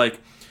just like,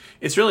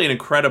 it's really an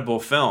incredible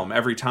film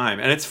every time.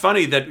 And it's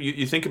funny that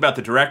you think about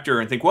the director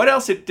and think, what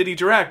else did he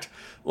direct?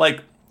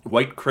 Like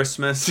White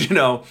Christmas, you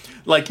know,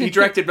 like he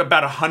directed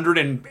about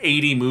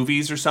 180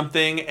 movies or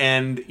something.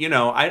 And, you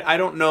know, I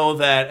don't know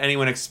that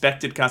anyone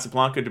expected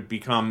Casablanca to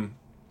become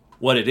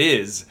what it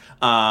is,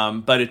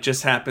 but it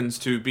just happens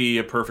to be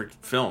a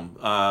perfect film,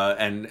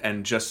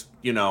 and just,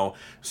 you know,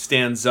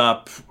 stands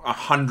up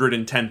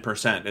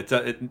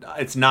 110%.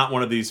 It's not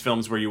one of these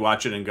films where you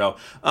watch it and go,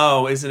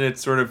 oh, isn't it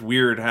sort of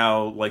weird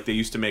how like they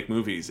used to make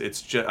movies?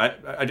 It's just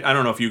I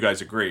don't know if you guys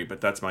agree, but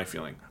that's my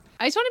feeling.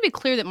 I just want to be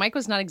clear that Mike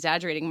was not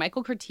exaggerating.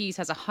 Michael Curtiz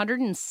has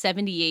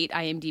 178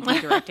 IMDb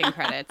directing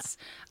credits,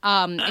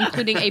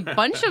 including a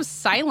bunch of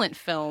silent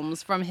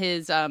films from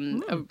his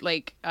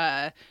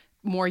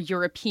more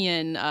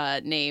European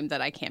name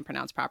that I can't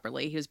pronounce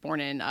properly. He was born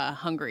in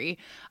Hungary.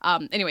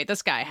 Anyway,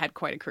 this guy had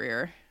quite a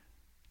career.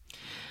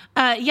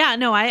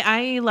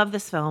 I love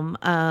this film.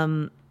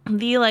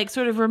 The like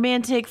sort of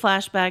romantic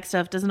flashback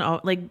stuff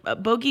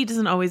Bogey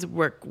doesn't always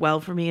work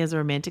well for me as a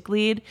romantic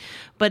lead,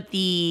 but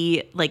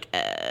the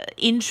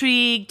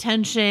intrigue,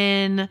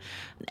 tension,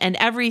 and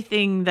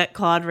everything that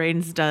Claude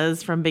Rains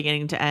does from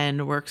beginning to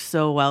end works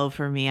so well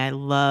for me. I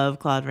love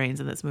Claude Rains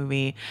in this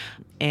movie,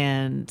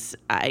 and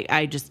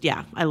I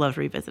love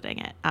revisiting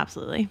it.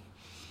 Absolutely.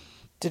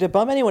 Did it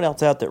bum anyone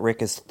else out that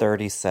Rick is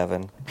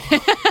 37? I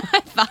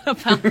thought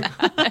about that.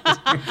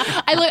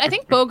 I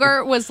think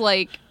Bogart was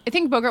like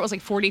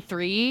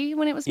 43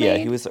 when it was made. Yeah,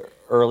 he was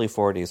early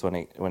 40s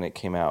when it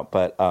came out.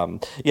 But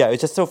yeah,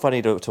 it's just so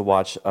funny to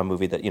watch a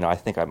movie that, you know, I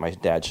think my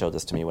dad showed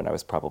this to me when I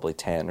was probably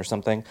 10 or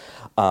something,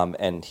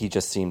 and he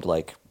just seemed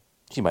like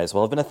she might as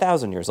well have been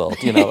 1,000 years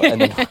old, you know,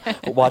 and then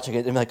watching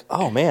it and like,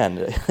 oh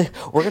man,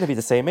 we're going to be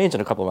the same age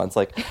in a couple of months.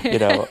 Like, you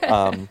know,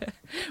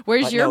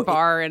 where's your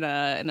bar in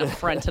a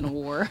front in a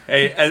war?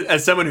 Hey,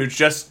 as someone who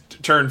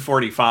just turned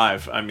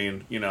 45, I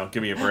mean, you know,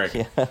 give me a break.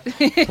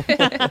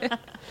 Yeah.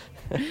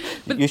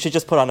 You should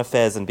just put on a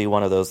fez and be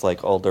one of those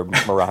like older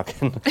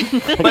Moroccan.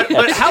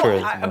 But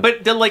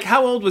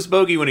how old was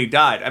Bogey when he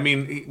died? I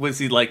mean, was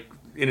he like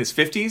in his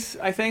 50s?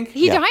 I think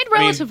he died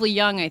relatively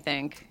young. I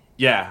think.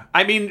 Yeah,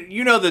 I mean,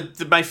 you know,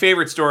 my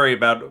favorite story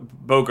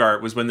about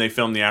Bogart was when they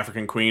filmed The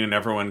African Queen and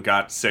everyone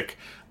got sick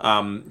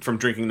from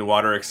drinking the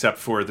water except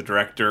for the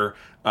director.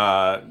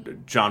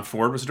 John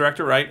Ford was the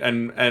director, right?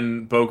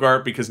 And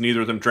Bogart, because neither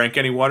of them drank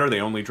any water,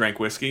 they only drank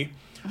whiskey.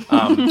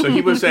 So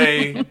he was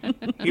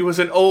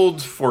an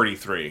old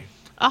 43.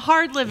 A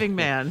hard-living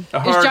man.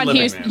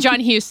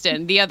 John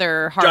Huston, the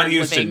other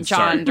hard-living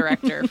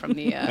director from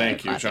the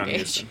Thank you, John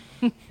age.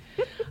 Huston.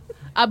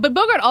 But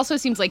Bogart also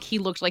seems like he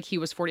looked like he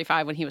was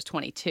 45 when he was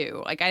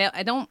 22. Like,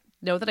 I don't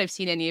know that I've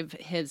seen any of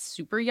his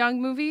super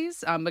young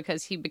movies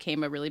because he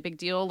became a really big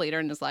deal later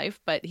in his life.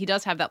 But he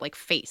does have that, like,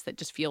 face that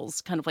just feels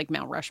kind of like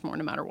Mount Rushmore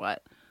no matter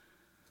what.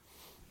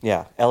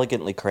 Yeah,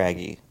 elegantly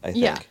craggy, I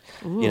think. Yeah.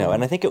 You know,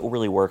 and I think it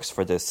really works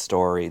for this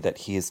story that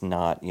he's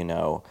not, you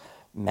know,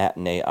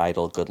 matinee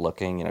idol good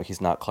looking. You know, he's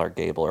not Clark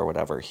Gable or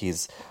whatever.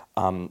 He's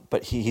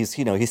but he's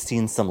you know, he's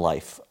seen some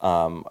life,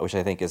 which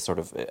I think is sort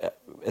of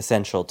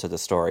essential to the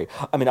story.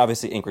 I mean,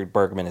 obviously Ingrid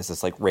Bergman is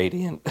this like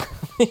radiant,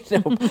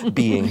 you know,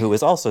 being who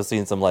has also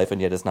seen some life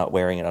and yet is not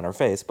wearing it on her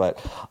face. But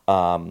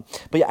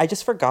yeah, I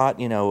just forgot,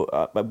 you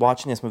know,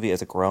 watching this movie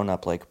as a grown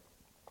up, like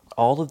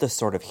all of the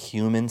sort of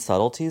human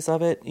subtleties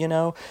of it, you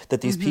know,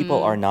 that these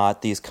people are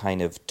not these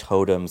kind of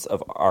totems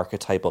of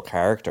archetypal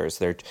characters.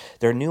 They're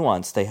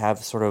nuanced. They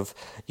have sort of,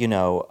 you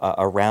know,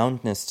 a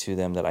roundness to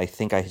them that I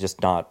think I had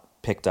just not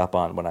picked up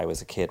on when I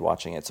was a kid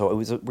watching it. So it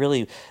was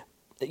really,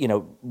 you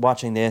know,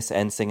 watching this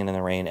and Singing in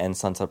the Rain and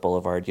Sunset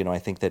Boulevard, you know, I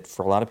think that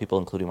for a lot of people,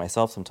 including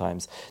myself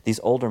sometimes, these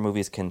older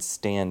movies can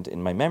stand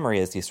in my memory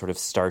as these sort of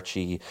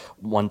starchy,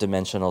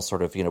 one-dimensional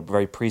sort of, you know,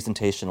 very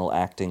presentational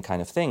acting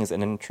kind of things.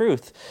 And in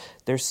truth,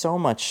 there's so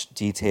much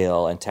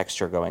detail and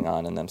texture going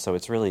on in them. So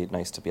it's really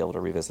nice to be able to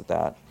revisit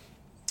that.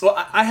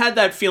 Well, I had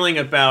that feeling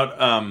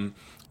about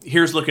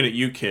Here's Looking at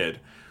You, Kid,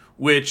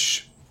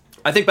 which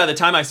I think by the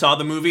time I saw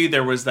the movie,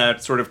 there was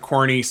that sort of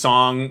corny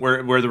song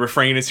where the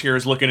refrain is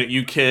 "Here's looking at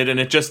you, kid," and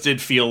it just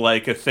did feel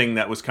like a thing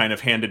that was kind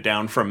of handed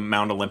down from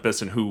Mount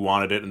Olympus and who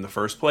wanted it in the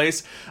first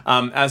place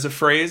as a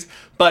phrase.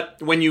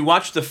 But when you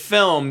watch the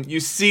film, you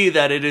see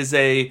that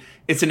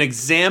it's an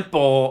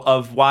example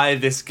of why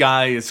this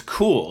guy is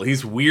cool.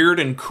 He's weird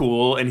and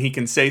cool, and he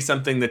can say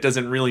something that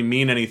doesn't really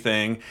mean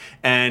anything,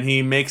 and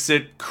he makes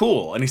it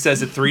cool. And he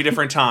says it 3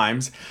 different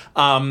times.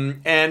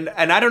 And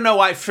I don't know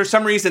why, for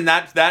some reason,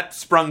 that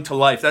sprung to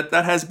life. That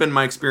has been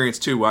my experience,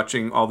 too,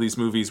 watching all these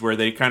movies where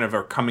they kind of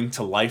are coming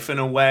to life in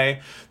a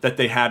way that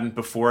they hadn't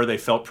before. They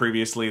felt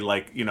previously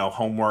like, you know,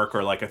 homework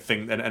or like a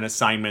thing, an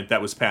assignment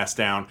that was passed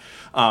down.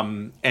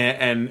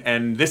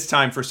 And this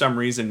time, for some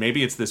reason,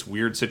 maybe it's this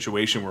weird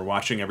situation where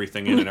watching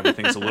everything in and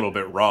everything's a little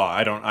bit raw.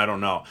 I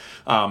don't know.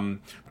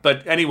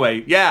 But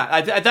anyway,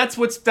 yeah, that's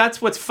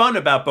what's fun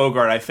about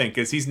Bogart, I think,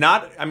 is he's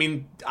not, I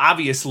mean,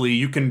 obviously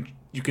you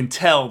can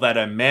tell that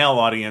a male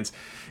audience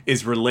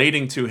is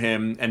relating to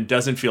him and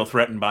doesn't feel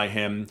threatened by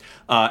him,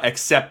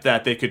 except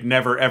that they could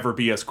never, ever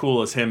be as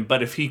cool as him.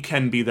 But if he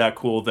can be that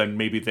cool, then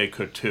maybe they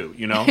could too,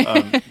 you know,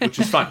 which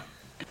is fun.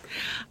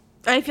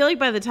 I feel like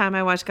by the time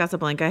I watched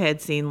Casablanca, I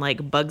had seen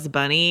like Bugs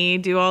Bunny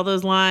do all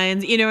those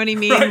lines. You know what I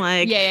mean? Right.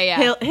 Like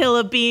Yeah. Hill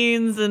of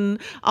Beans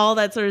and all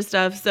that sort of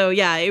stuff. So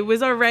yeah, it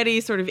was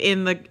already sort of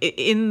in the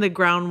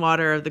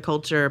groundwater of the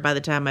culture by the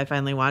time I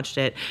finally watched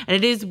it. And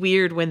it is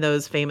weird when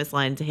those famous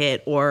lines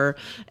hit, or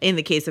in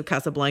the case of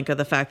Casablanca,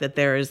 the fact that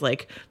there is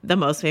like the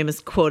most famous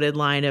quoted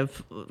line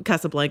of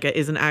Casablanca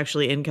isn't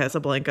actually in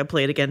Casablanca.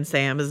 Play It Again,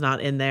 Sam is not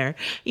in there.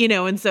 You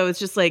know, and so it's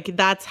just like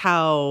that's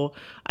how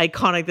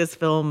iconic this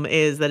film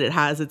is, that it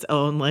has its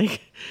own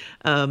like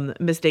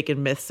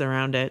mistaken myths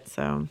around it.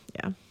 So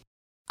yeah.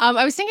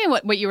 I was thinking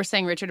what you were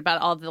saying, Richard, about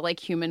all the like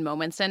human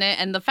moments in it,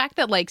 and the fact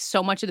that like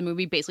so much of the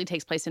movie basically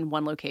takes place in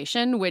one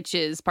location, which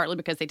is partly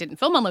because they didn't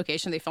film on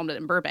location. They filmed it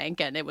in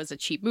Burbank, and it was a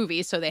cheap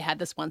movie, so they had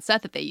this one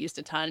set that they used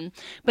a ton.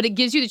 But it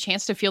gives you the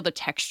chance to feel the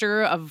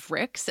texture of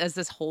Rick's as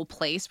this whole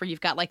place where you've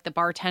got like the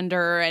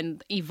bartender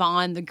and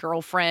Yvonne, the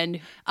girlfriend.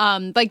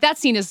 Like that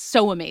scene is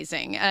so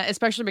amazing,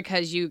 especially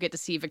because you get to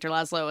see Victor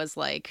Laszlo as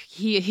like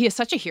he is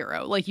such a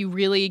hero. Like you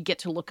really get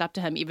to look up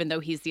to him, even though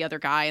he's the other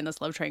guy in this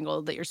love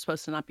triangle that you're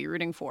supposed to not be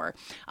rooting for.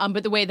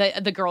 But the way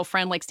that the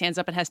girlfriend like stands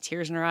up and has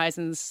tears in her eyes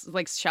and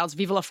like shouts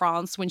 "Vive la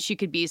France" when she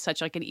could be such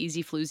like an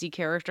easy floozy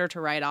character to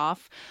write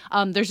off.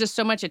 There's just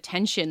so much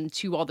attention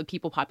to all the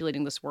people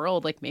populating this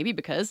world, like maybe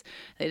because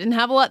they didn't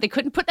have a lot, they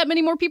couldn't put that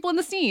many more people in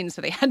the scene,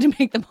 so they had to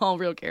make them all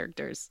real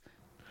characters.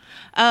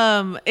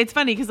 It's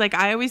funny because like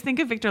I always think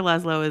of Victor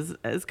Laszlo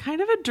as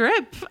kind of a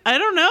drip. I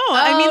don't know. Oh,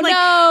 I mean, like,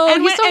 no,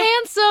 and he's so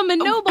handsome and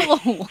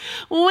noble.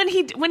 Well, when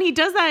he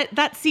does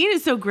that scene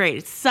is so great.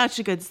 It's such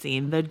a good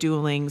scene, the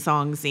dueling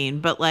song scene.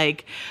 But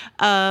like,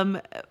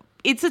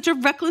 it's such a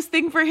reckless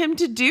thing for him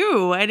to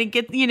do, and it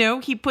gets,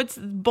 he puts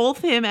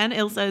both him and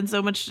Ilsa in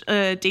so much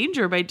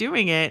danger by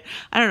doing it.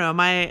 I don't know.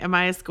 Am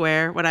I a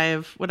square? Would I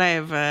have?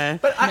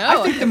 But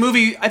I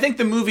think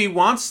the movie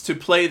wants to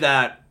play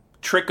that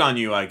trick on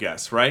you, I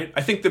guess, right?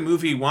 I think the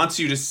movie wants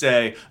you to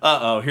say,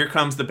 uh-oh, here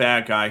comes the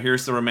bad guy,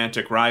 here's the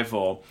romantic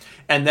rival,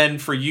 and then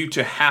for you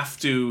to have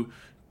to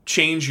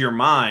change your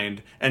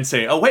mind and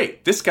say, oh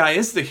wait, this guy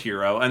is the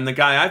hero, and the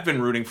guy I've been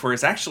rooting for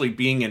is actually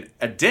being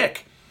a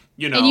dick,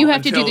 and you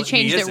have to do the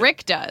change that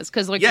Rick does,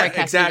 because Rick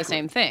has to do the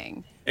same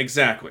thing.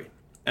 Exactly.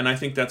 And I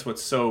think that's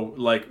what's so,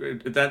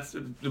 that's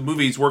the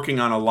movie's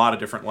working on a lot of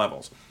different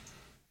levels.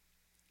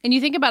 And you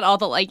think about all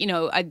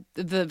the,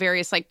 the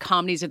various,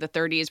 comedies of the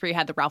 30s where you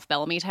had the Ralph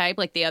Bellamy type,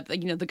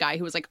 the guy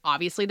who was,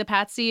 obviously the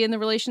patsy in the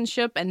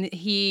relationship. And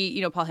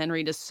he, Paul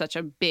Henry does such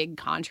a big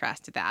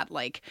contrast to that,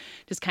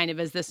 just kind of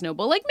as this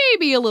noble,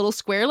 maybe a little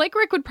square.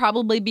 Rick would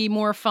probably be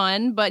more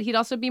fun, but he'd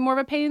also be more of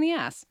a pain in the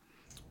ass.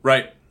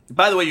 Right.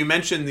 By the way, you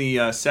mentioned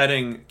the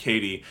setting,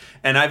 Katie,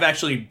 and I've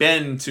actually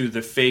been to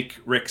the fake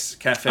Rick's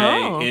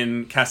Cafe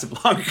in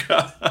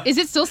Casablanca. Is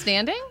it still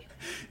standing?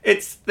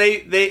 It's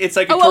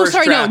like a tourist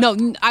trap.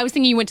 No. I was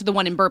thinking you went to the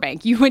one in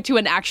Burbank. You went to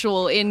an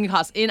actual in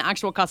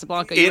actual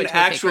Casablanca. In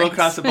actual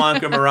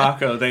Casablanca,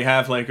 Morocco, they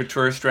have a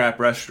tourist trap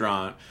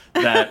restaurant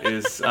that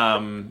is,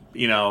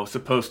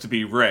 supposed to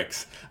be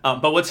Rick's.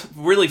 But what's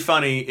really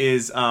funny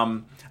is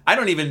I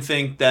don't even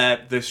think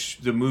that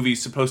the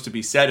movie's supposed to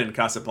be set in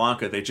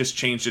Casablanca. They just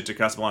changed it to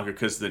Casablanca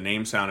because the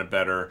name sounded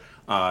better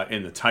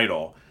in the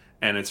title.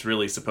 And it's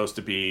really supposed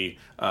to be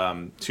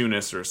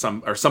Tunis or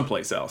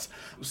someplace else.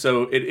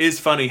 So it is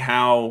funny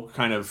how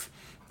kind of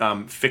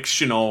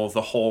fictional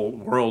the whole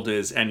world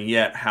is, and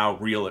yet how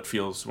real it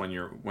feels when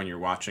you're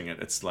watching it.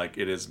 It's like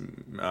it is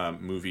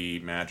movie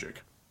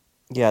magic.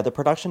 Yeah, the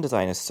production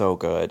design is so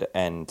good,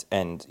 and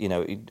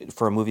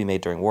for a movie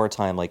made during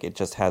wartime, it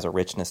just has a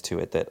richness to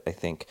it that I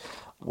think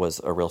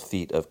was a real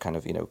feat of kind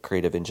of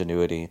creative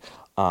ingenuity.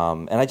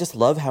 And I just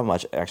love how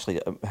much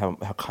actually how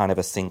kind of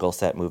a single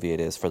set movie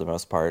it is for the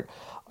most part,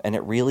 and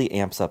it really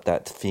amps up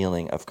that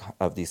feeling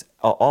of these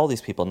all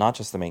these people, not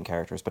just the main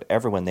characters, but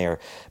everyone there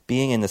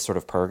being in this sort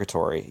of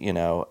purgatory,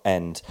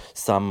 and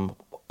some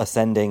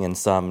ascending and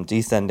some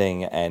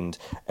descending, and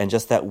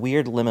just that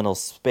weird liminal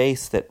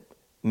space that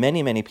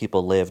many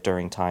people live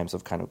during times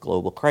of kind of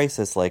global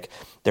crisis.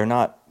 They're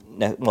not,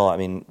 well, I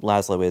mean,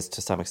 Laszlo is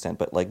to some extent,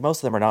 but most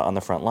of them are not on the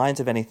front lines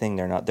of anything.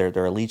 They're not,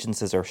 their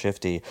allegiances are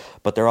shifty,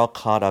 but they're all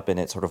caught up in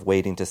it, sort of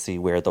waiting to see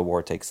where the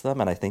war takes them.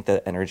 And I think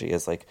that energy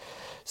is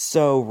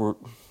so,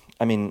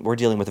 I mean, we're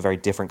dealing with a very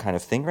different kind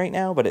of thing right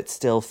now, but it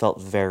still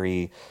felt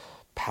very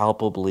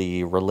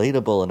palpably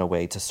relatable in a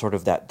way to sort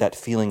of that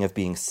feeling of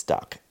being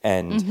stuck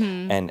and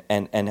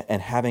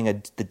and having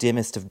the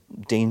dimmest of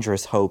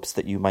dangerous hopes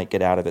that you might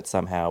get out of it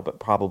somehow,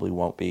 but probably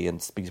won't be,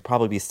 and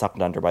probably be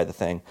sucked under by the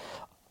thing.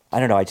 I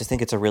don't know. I just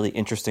think it's a really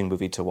interesting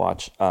movie to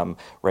watch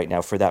right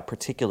now for that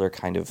particular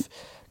kind of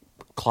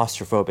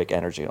claustrophobic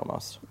energy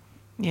almost.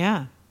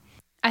 Yeah.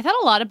 I thought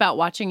a lot about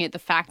watching it, the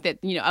fact that,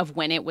 of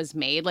when it was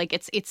made.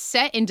 It's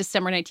set in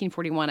December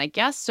 1941, I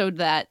guess, so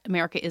that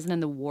America isn't in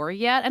the war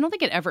yet. I don't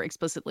think it ever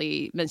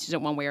explicitly mentions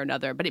it one way or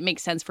another, but it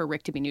makes sense for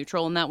Rick to be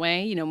neutral in that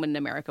way, when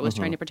America was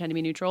trying to pretend to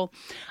be neutral.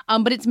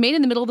 But it's made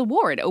in the middle of the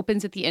war. It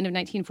opens at the end of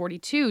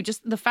 1942.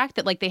 Just the fact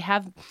that,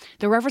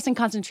 they're referencing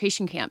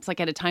concentration camps,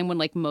 at a time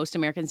when, most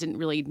Americans didn't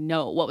really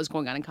know what was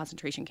going on in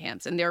concentration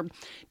camps. And they're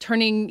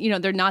turning,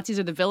 they're Nazis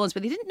or the villains,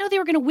 but they didn't know they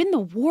were going to win the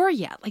war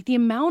yet. The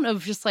amount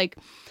of just,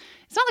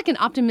 it's not an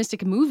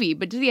optimistic movie,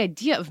 but the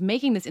idea of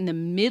making this in the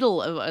middle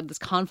of this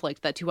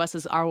conflict that to us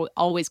has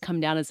always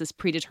come down as this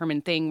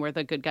predetermined thing where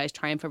the good guys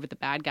triumph over the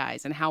bad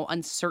guys, and how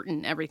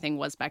uncertain everything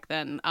was back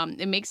then,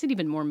 it makes it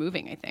even more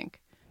moving, I think.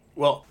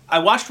 Well, I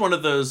watched one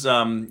of those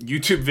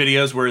YouTube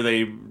videos where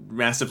they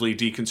massively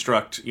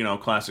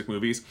deconstruct, classic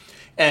movies.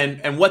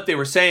 And what they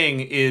were saying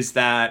is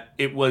that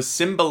it was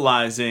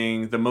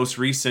symbolizing the most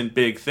recent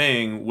big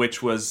thing,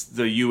 which was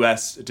the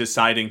U.S.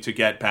 deciding to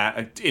get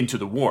back into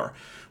the war,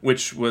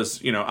 which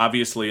was,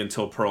 obviously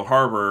until Pearl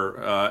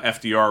Harbor,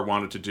 FDR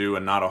wanted to do,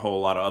 and not a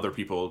whole lot of other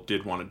people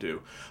did want to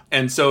do.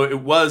 And so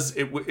it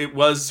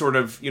was sort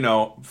of,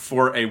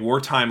 for a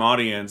wartime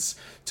audience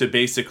to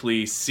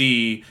basically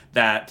see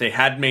that they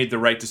had made the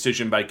right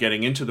decision by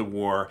getting into the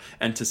war,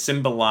 and to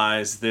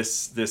symbolize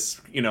this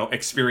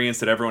experience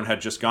that everyone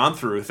had just gone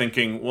through,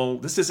 thinking, well,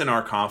 this isn't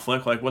our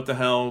conflict. What the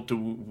hell do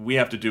we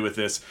have to do with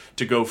this?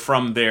 To go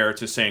from there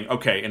to saying,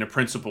 okay, in a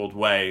principled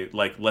way,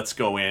 let's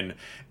go in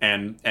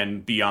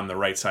and be on the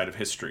right side of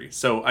history.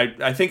 So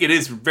I think it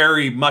is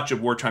very much a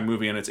wartime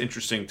movie, and it's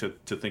interesting to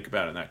think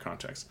about it in that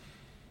context.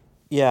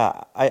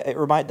 Yeah,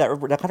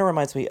 that kind of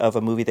reminds me of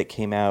a movie that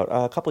came out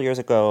a couple years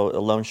ago, a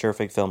Lone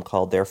Scherfig film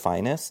called Their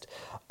Finest,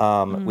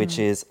 which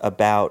is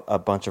about a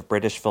bunch of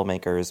British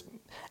filmmakers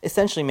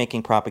essentially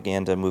making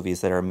propaganda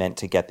movies that are meant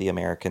to get the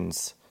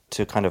Americans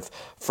to kind of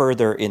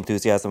further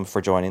enthusiasm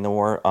for joining the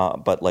war.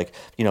 But like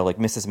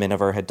Mrs.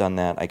 Miniver had done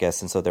that, I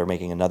guess, and so they're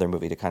making another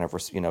movie to kind of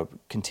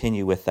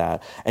continue with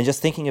that. And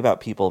just thinking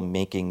about people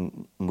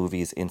making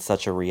movies in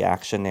such a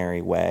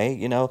reactionary way,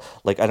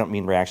 like I don't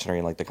mean reactionary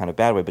in like the kind of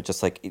bad way, but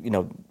just like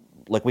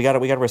like we got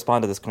to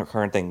respond to this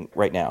current thing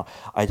right now.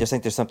 I just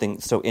think there's something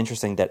so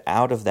interesting that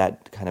out of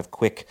that kind of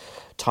quick,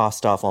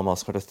 tossed off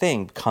almost sort of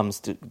thing comes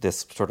to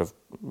this sort of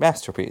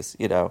masterpiece.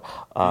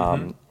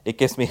 It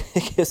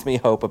gives me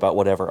hope about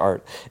whatever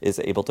art is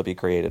able to be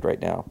created right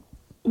now.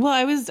 Well,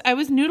 I was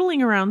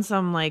noodling around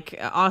some like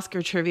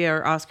Oscar trivia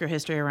or Oscar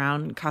history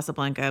around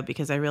Casablanca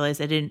because I realized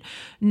I didn't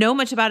know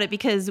much about it,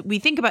 because we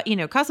think about,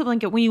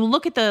 Casablanca, when you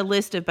look at the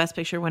list of Best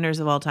Picture winners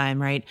of all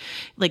time, right?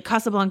 Like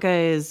Casablanca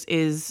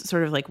is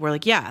sort of like, we're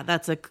like, yeah,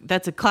 that's a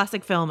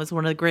classic film. It's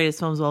one of the greatest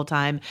films of all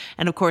time.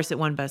 And of course it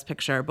won Best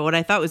Picture. But what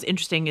I thought was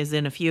interesting is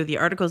in a few of the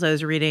articles I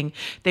was reading,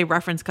 they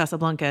referenced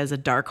Casablanca as a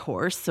dark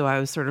horse. So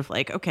I was sort of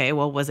like, okay,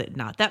 well, was it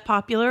not that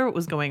popular? What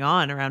was going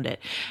on around it?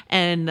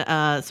 And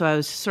so I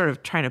was sort of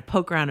trying to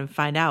poke around and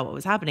find out what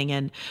was happening.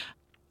 And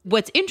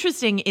what's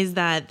interesting is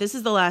that this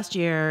is the last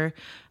year,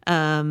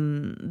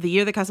 the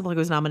year that Casablanca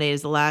was nominated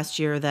is the last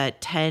year that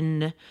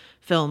 10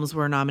 films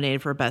were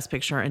nominated for Best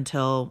Picture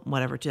until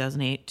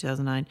 2008,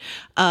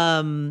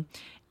 2009.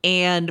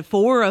 And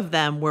 4 of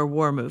them were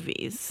war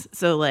movies.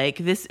 So like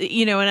this,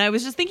 and I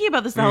was just thinking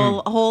about this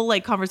whole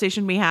like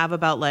conversation we have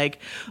about like,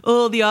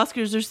 oh, the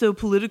Oscars are so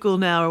political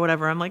now or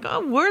whatever. I'm like,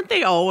 oh, weren't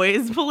they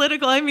always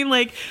political? I mean,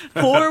 like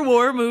 4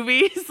 war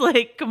movies,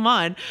 like, come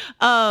on.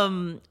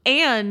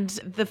 And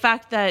the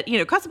fact that,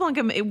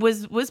 Casablanca, it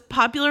was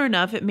popular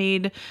enough. It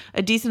made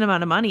a decent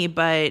amount of money,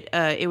 but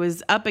it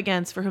was up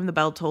against For Whom the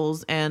Bell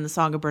Tolls and The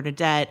Song of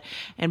Bernadette.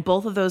 And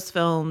both of those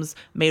films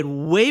made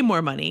way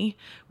more money,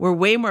 were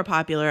way more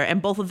popular.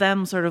 And both of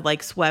them sort of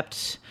like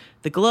swept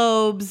the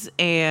Globes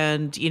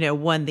and,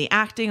 won the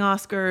acting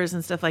Oscars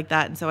and stuff like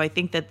that. And so I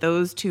think that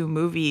those 2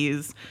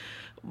 movies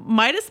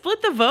might have split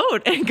the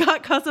vote and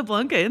got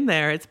Casablanca in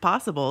there. It's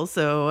possible.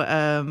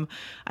 So,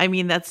 I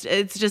mean,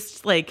 it's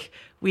just like,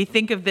 we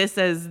think of this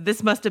as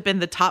this must have been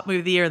the top movie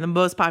of the year and the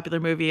most popular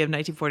movie of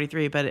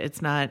 1943, but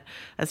that's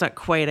not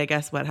quite, I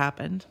guess, what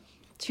happened.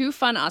 2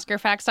 fun Oscar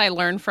facts I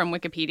learned from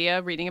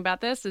Wikipedia reading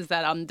about this is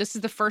that this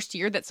is the first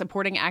year that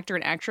supporting actor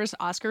and actress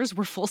Oscars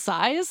were full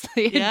size.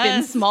 They had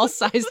been small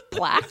sized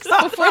plaques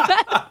before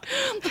that.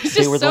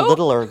 They were the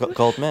littler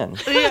gold men.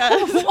 Yeah.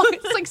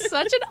 It's like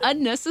such an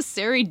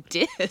unnecessary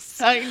diss.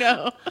 I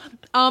know.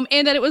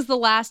 And that it was the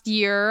last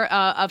year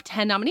of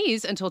 10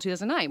 nominees until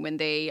 2009 when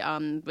they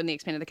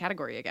expanded the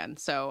category again.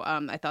 So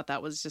I thought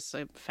that was just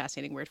a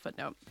fascinating weird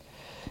footnote.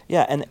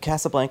 Yeah, and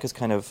Casablanca's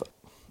kind of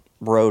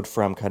rode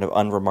from kind of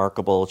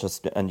unremarkable,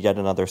 just and yet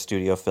another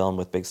studio film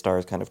with big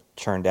stars kind of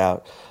churned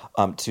out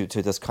to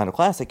this kind of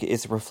classic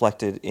is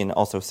reflected in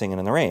also Singin'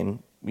 in the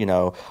Rain,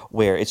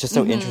 where it's just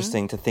so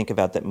interesting to think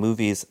about that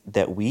movies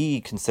that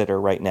we consider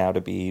right now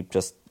to be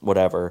just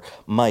whatever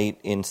might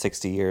in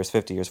 60 years,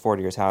 50 years,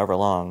 40 years, however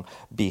long,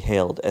 be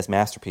hailed as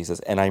masterpieces.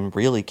 And I'm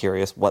really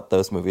curious what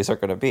those movies are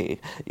going to be,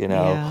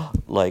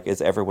 like,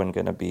 is everyone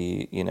going to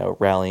be,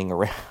 rallying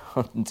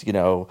around,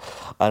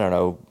 I don't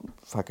know,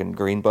 fucking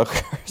Green Book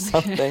or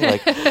something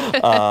like,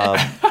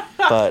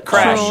 but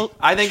Crash.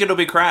 I think it'll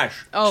be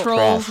Crash. Oh,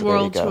 Trolls Crash,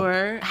 World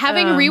Tour.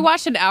 Having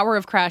rewatched an hour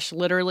of Crash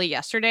literally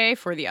yesterday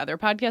for the other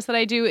podcast that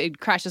I do,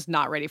 Crash is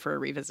not ready for a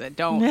revisit.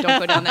 Don't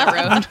go down that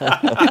road.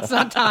 It's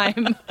not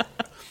time.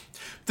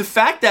 The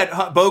fact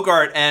that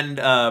Bogart and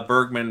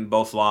Bergman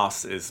both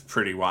lost is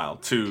pretty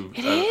wild too.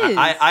 It is.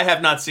 I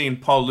have not seen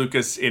Paul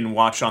Lucas in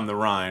Watch on the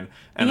Rhine,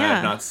 and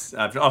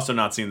I've also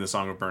not seen The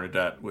Song of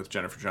Bernadette with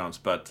Jennifer Jones.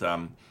 But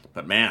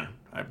man,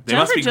 they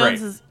must be great.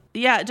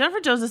 Jennifer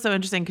Jones is so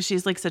interesting because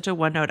she's like such a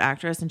one-note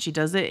actress, and she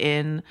does it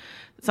in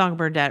Song of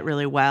Bernadette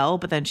really well,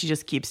 but then she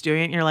just keeps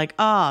doing it, and you're like,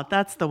 oh,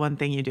 that's the one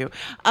thing you do.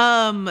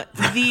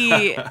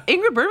 The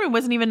Ingrid Bergman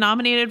wasn't even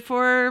nominated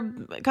for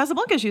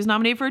Casablanca. She was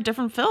nominated for a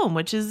different film,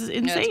 which is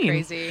insane. That's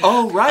crazy.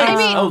 Oh,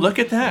 right. Look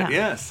at that. Yeah.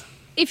 Yes.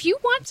 If you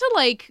want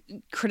to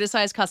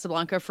criticize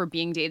Casablanca for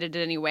being dated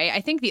in any way,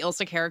 I think the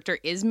Ilsa character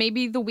is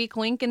maybe the weak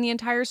link in the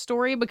entire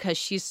story because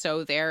she's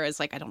so there as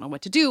like, I don't know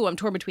what to do. I'm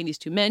torn between these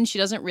 2 men. She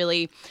hasn't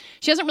really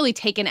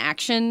taken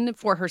action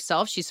for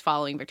herself. She's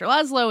following Victor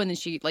Laszlo, and then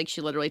she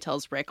literally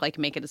tells Rick,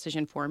 make a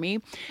decision for me.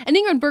 And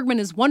Ingrid Bergman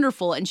is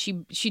wonderful, and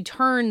she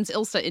turns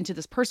Ilsa into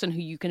this person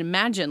who you can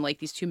imagine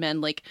these 2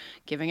 men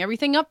giving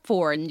everything up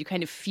for, and you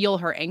kind of feel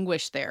her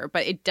anguish there.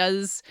 But it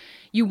does,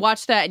 you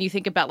watch that and you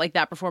think about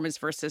that performance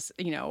versus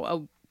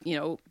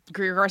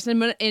Greer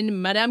Garson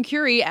in Madame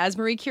Curie as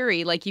Marie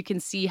Curie, you can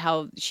see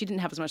how she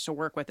didn't have as much to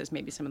work with as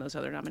maybe some of those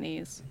other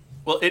nominees.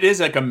 Well, it is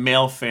like a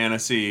male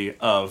fantasy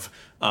of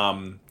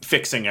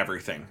fixing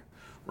everything,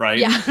 right?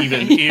 Yeah.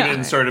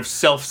 Even sort of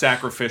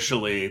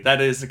self-sacrificially.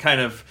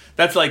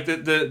 That's like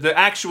the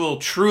actual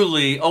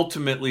truly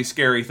ultimately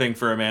scary thing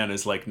for a man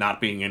is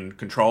not being in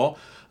control.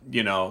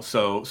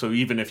 So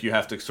even if you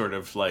have to sort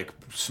of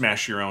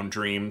smash your own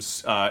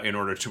dreams in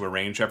order to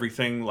arrange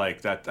everything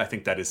that, I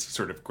think that is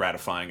sort of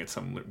gratifying at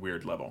some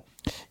weird level.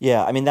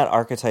 Yeah, I mean, that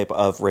archetype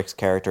of Rick's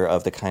character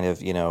of the kind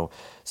of,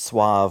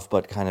 suave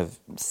but kind of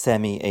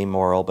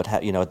semi-amoral, but,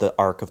 the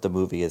arc of the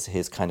movie is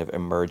his kind of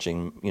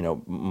emerging,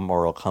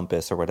 moral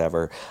compass or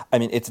whatever. I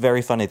mean, it's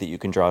very funny that you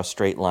can draw a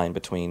straight line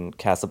between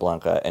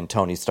Casablanca and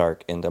Tony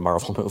Stark in the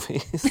Marvel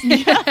movies.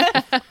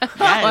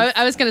 Well,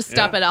 I was going to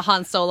stop at a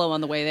Han Solo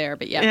on the way there,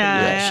 but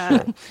yeah.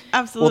 Sure.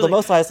 Absolutely. Well, the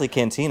Mos Eisley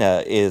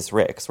Cantina is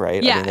Rick's,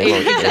 right? Yeah, I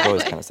mean, they've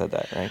always kind of said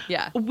that, right?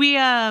 Yeah.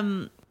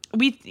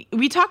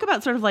 We talk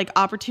about sort of like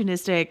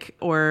opportunistic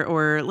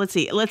or let's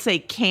say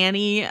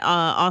canny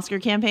Oscar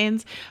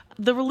campaigns.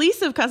 The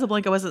release of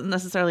Casablanca wasn't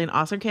necessarily an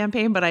Oscar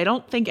campaign, but I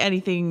don't think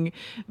anything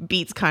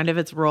beats kind of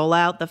its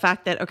rollout. The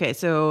fact that,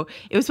 so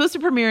it was supposed to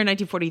premiere in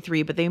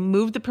 1943, but they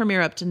moved the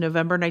premiere up to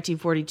November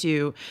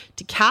 1942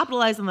 to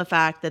capitalize on the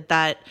fact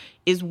that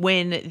is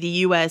when the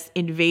U.S.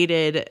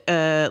 invaded,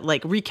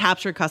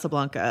 recaptured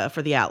Casablanca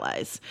for the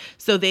Allies.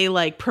 So they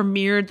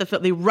premiered the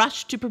film. They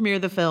rushed to premiere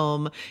the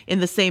film in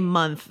the same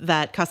month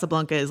that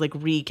Casablanca is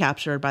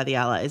recaptured by the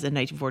Allies in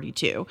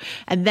 1942.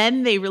 And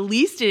then they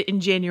released it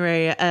in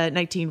January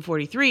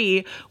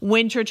 1943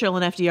 when Churchill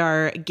and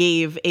FDR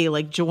gave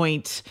a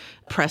joint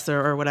presser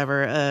or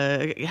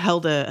whatever,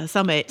 held a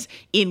summit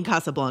in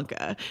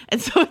Casablanca.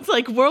 And so it's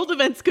world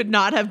events could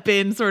not have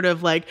been sort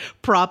of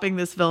propping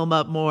this film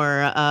up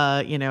more,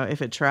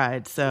 if it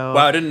tried. So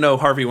wow, I didn't know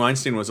Harvey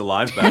Weinstein was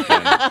alive back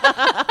then.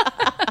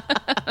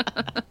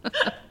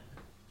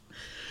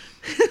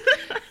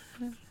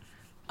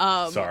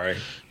 Sorry.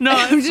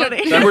 No, it's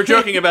funny. Then we're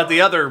joking about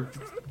the other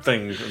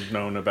thing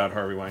known about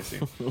Harvey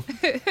Weinstein.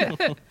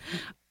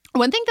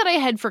 One thing that I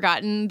had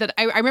forgotten that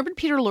I remembered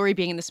Peter Lorre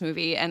being in this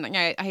movie, and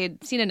I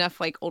had seen enough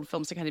old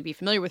films to kind of be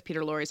familiar with Peter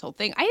Lorre's whole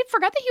thing. I had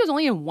forgot that he was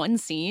only in one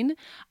scene,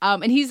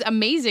 and he's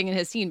amazing in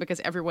his scene because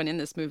everyone in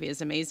this movie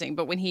is amazing.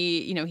 But when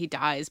he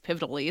dies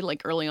pivotally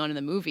early on in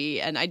the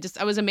movie, and I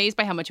was amazed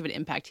by how much of an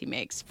impact he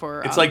makes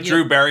for. It's like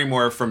Drew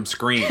Barrymore from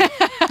Scream.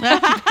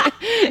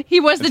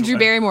 He was the Drew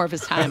Barrymore of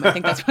his time. I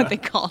think that's what they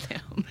called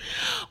him.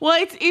 Well,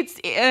 I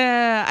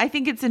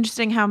think it's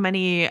interesting how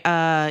many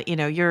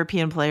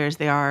European players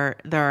there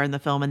are in the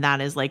film, and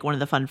that is one of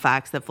the fun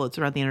facts that floats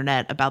around the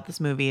internet about this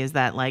movie is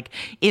that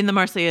in the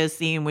Marseillaise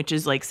scene, which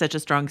is such a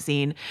strong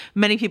scene,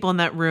 many people in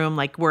that room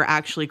were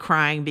actually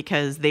crying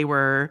because they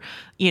were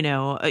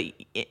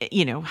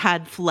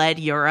had fled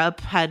Europe,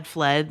 had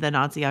fled the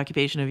Nazi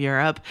occupation of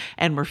Europe,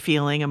 and were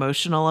feeling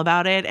emotional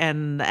about it,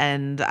 and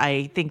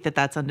I think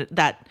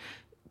that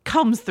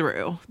comes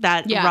through,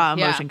 that raw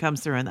emotion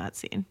comes through in that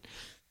scene.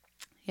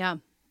 Yeah.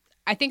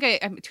 I think I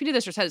tweeted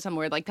this or said it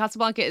somewhere.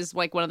 Casablanca is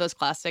one of those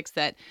classics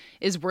that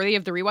is worthy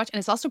of the rewatch, and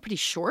it's also pretty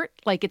short.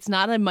 It's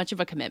not much of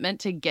a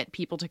commitment to get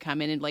people to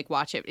come in and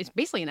watch it. It's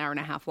basically an hour and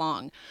a half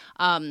long.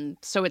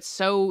 So it's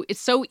so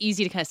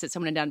easy to kind of sit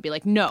someone down and be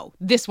like, no,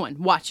 this one,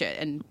 watch it,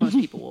 and most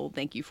people will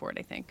thank you for it,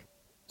 I think.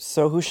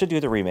 So who should do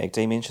the remake?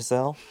 Damien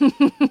Chazelle?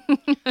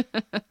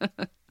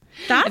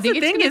 That's I think the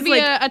thing. It's going to be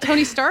a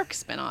Tony Stark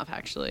spinoff,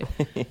 actually.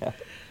 Yeah.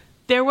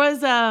 There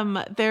was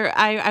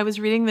I was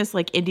reading this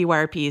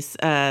IndieWire piece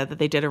that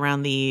they did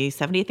around the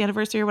 70th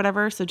anniversary or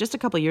whatever, so just a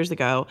couple of years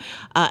ago,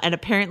 and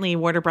apparently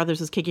Warner Brothers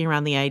was kicking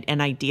around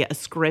a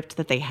script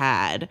that they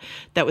had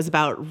that was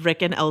about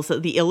Rick and Elsa,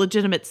 the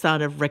illegitimate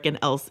son of Rick and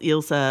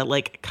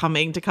Ilsa,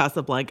 coming to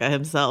Casablanca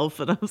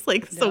himself, and I was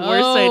it's the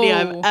worst idea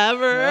I've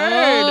ever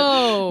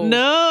heard.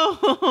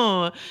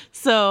 No.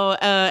 So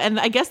and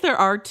I guess there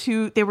were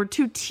two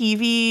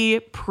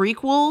TV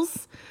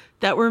prequels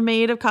that were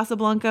made of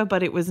Casablanca,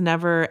 but it was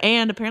never,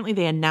 and apparently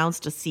they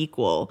announced a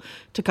sequel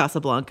to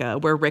Casablanca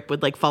where Rick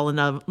would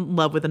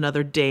love with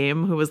another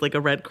dame who was a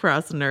Red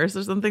Cross nurse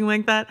or something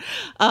like that.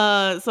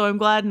 So I'm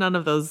glad none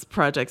of those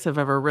projects have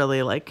ever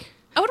really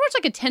I would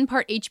watch a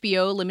 10-part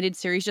HBO limited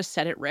series just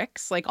set at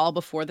Rick's, all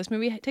before this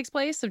movie takes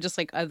place, of just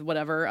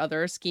whatever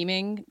other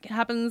scheming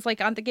happens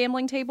on the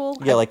gambling table.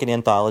 Yeah, an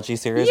anthology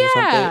series or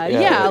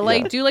something.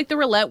 Yeah. Do the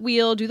roulette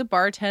wheel, do the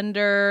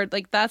bartender.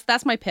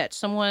 That's my pitch.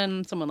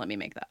 Someone let me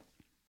make that.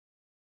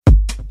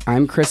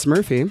 I'm Chris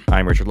Murphy.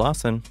 I'm Richard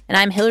Lawson. And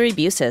I'm Hillary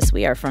Busis.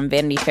 We are from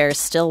Vanity Fair's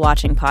Still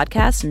Watching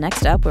podcast.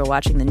 Next up, we're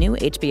watching the new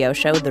HBO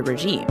show, The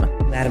Regime.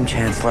 Madam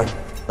Chancellor,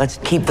 let's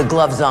keep the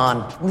gloves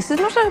on. This is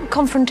not a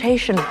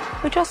confrontation.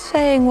 We're just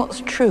saying what's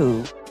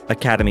true.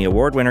 Academy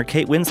Award winner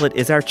Kate Winslet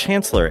is our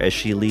chancellor as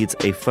she leads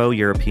a faux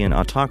European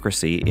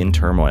autocracy in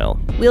turmoil.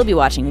 We'll be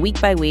watching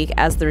week by week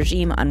as the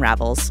regime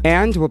unravels.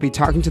 And we'll be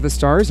talking to the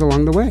stars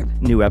along the way.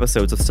 New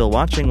episodes of Still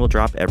Watching will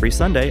drop every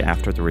Sunday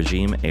after The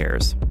Regime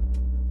airs.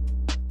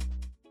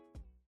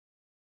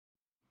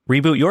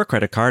 Reboot your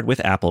credit card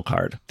with Apple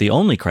Card, the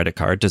only credit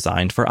card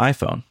designed for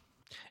iPhone.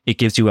 It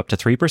gives you up to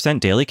 3%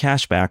 daily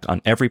cash back on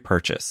every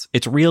purchase.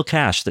 It's real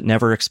cash that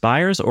never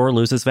expires or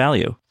loses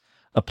value.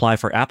 Apply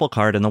for Apple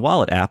Card in the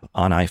Wallet app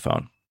on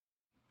iPhone.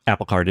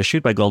 Apple Card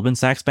issued by Goldman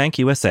Sachs Bank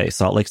USA,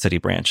 Salt Lake City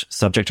branch,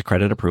 subject to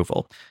credit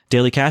approval.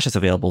 Daily cash is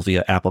available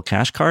via Apple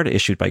Cash Card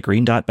issued by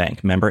Green Dot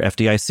Bank, member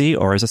FDIC,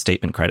 or as a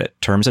statement credit.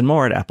 Terms and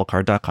more at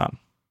applecard.com.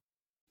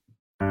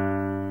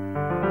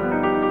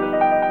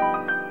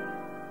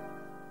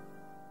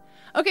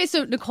 Okay,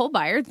 so Nicole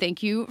Byer,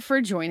 thank you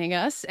for joining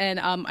us. And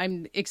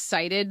I'm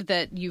excited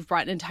that you've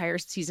brought an entire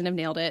season of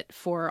Nailed It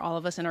for all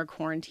of us in our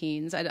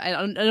quarantines. I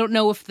don't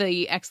know if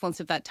the excellence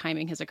of that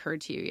timing has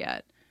occurred to you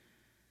yet.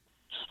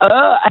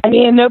 Oh, I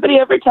mean, nobody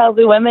ever tells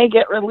me when they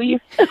get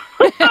released.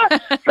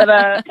 But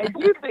I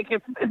do think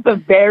it's a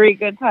very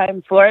good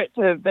time for it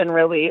to have been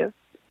released.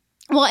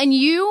 Well, and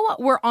you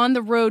were on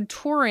the road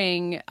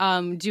touring,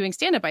 doing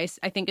stand-up, I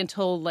think,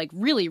 until like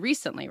really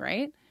recently,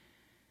 right?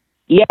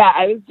 Yeah,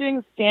 I was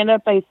doing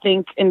stand-up, I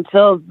think,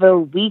 until the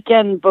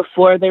weekend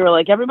before they were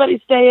like,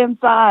 everybody stay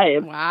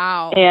inside.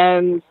 Wow.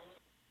 And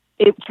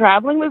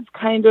traveling was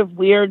kind of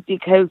weird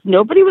because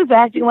nobody was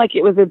acting like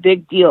it was a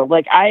big deal.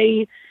 Like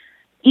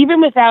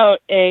even without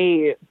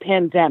a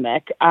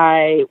pandemic,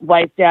 I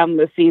wipe down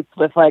the seats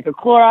with like a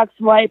Clorox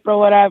wipe or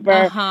whatever.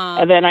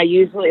 And then I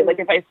usually, like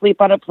if I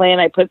sleep on a plane,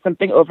 I put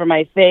something over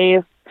my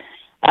face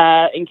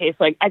in case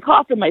like I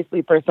cough in my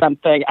sleep or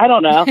something. I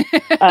don't know.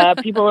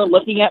 People were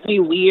looking at me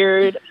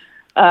weird.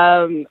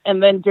 And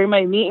then during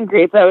my meet and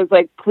greets, I was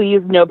like,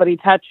 please, nobody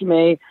touch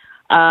me.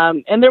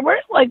 And there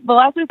weren't like, the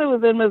last place I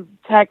was in was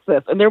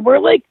Texas. And there were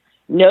like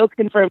no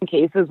confirmed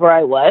cases where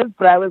I was,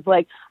 but I was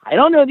like, I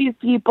don't know these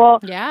people.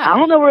 Yeah. I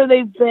don't know where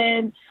they've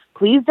been.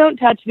 Please don't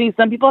touch me.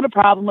 Some people had a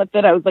problem with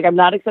it. I was like, I'm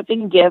not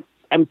accepting gifts.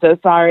 I'm so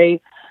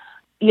sorry.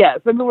 Yeah,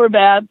 some people were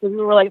bad. Some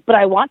people were like, but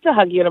I want to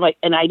hug you. And I'm like,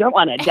 and I don't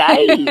want to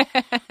die.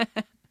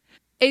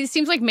 It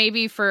seems like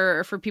maybe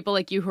for people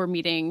like you who are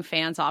meeting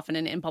fans often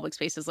in public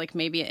spaces, like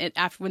maybe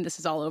after when this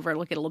is all over,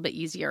 it'll get a little bit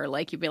easier.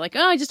 Like you'd be like,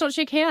 oh, I just don't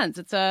shake hands.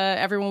 It's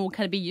everyone will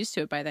kind of be used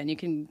to it by then. You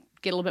can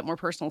get a little bit more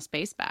personal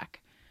space back.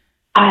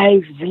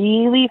 I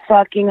really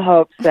fucking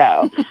hope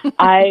so.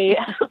 I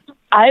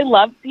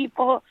love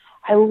people.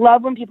 I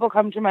love when people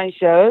come to my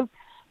shows,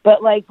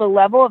 but like the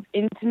level of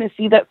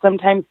intimacy that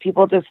sometimes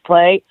people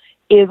display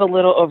is a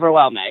little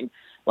overwhelming.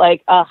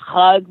 Like a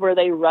hug where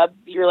they rub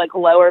your like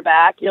lower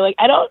back. You're like,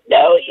 I don't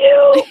know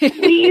you.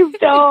 Please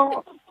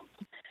don't.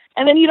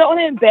 And then you don't want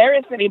to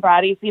embarrass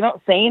anybody, so you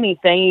don't say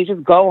anything. You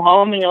just go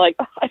home and you're like,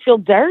 oh, I feel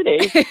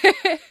dirty.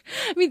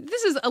 I mean,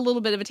 this is a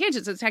little bit of a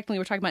tangent. So technically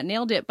we're talking about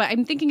Nailed It, but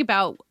I'm thinking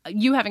about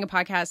you having a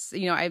podcast.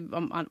 You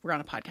know, we're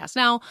on a podcast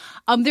now.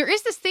 There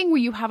is this thing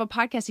where you have a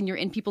podcast and you're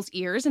in people's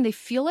ears and they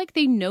feel like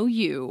they know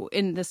you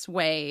in this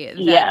way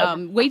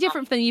that way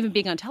different than even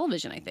being on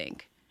television, I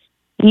think.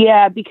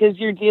 Yeah, because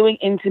you're doing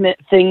intimate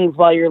things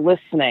while you're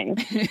listening.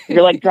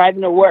 You're like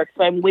driving to work,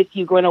 so I'm with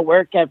you going to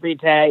work every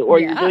day, or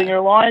you're doing your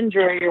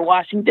laundry, or you're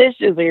washing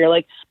dishes, or you're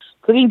like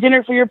cooking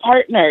dinner for your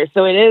partner.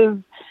 So it is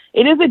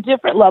a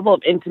different level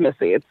of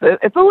intimacy. It's a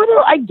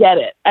little, I get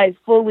it. I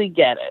fully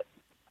get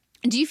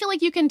it. Do you feel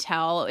like you can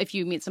tell if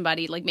you meet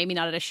somebody, like maybe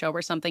not at a show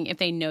or something, if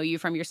they know you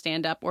from your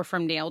stand-up or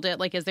from Nailed It?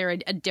 Like, is there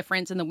a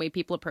difference in the way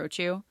people approach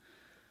you?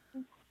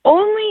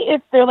 Only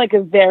if they're like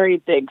a very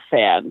big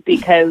fan,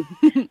 because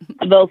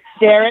they'll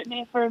stare at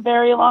me for a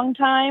very long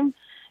time.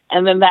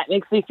 And then that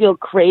makes me feel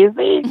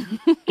crazy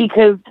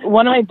because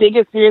one of my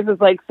biggest fears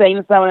is like saying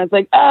to someone, it's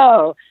like,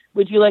 oh,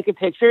 would you like a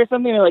picture or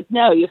something? And they're like,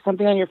 no, you have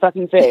something on your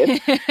fucking face.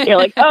 You're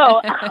like,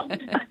 oh,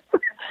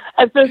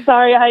 I'm so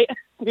sorry. I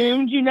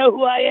assumed you know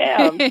who I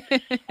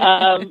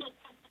am.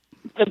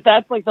 But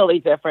that's like the only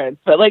difference.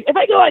 But like if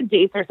I go on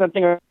dates or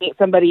something or meet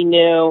somebody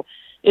new,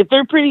 if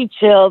they're pretty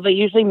chill, they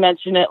usually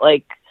mention it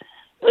like,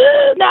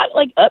 not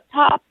like up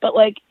top, but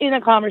like in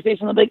a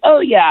conversation, they'll be like, oh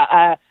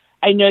yeah,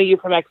 I know you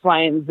from X, Y,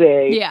 and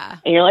Z. Yeah.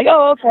 And you're like,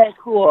 oh, okay,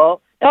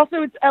 cool.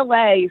 Also, it's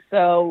LA,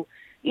 so,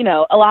 you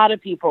know, a lot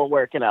of people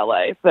work in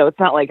LA, so it's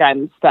not like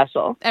I'm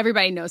special.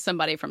 Everybody knows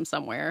somebody from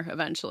somewhere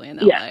eventually in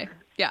LA.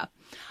 Yeah.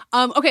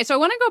 Okay, so I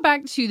want to go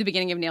back to the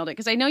beginning of Nailed It,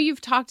 because I know you've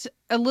talked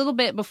a little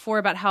bit before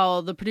about how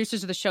the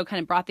producers of the show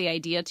kind of brought the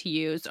idea to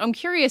you. So I'm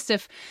curious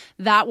if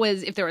there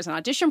was an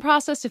audition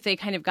process, if they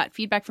kind of got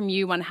feedback from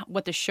you on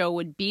what the show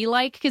would be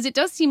like, because it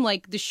does seem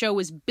like the show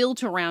was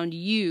built around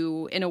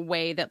you in a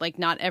way that like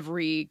not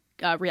every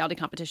reality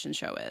competition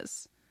show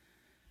is.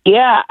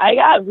 Yeah, I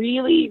got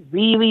really,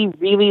 really,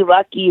 really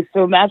lucky.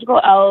 So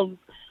Magical Elves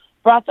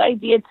brought the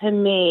idea to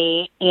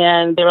me,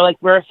 and they were like,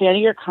 we're a fan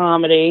of your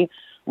comedy.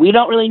 We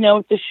don't really know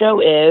what the show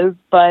is,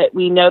 but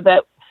we know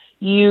that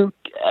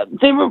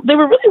they were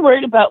really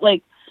worried about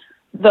like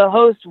the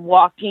host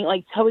walking,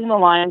 like towing the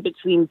line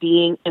between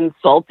being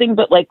insulting,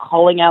 but like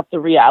calling out the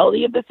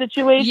reality of the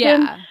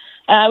situation. Yeah.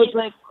 And I was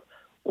like,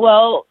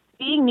 well,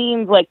 being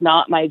mean's like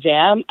not my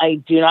jam. I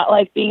do not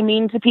like being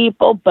mean to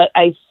people, but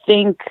I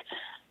think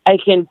I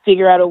can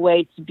figure out a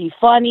way to be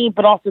funny,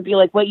 but also be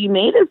like, what you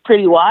made is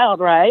pretty wild,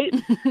 right?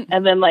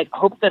 And then like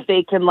hope that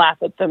they can laugh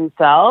at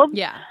themselves.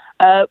 Yeah.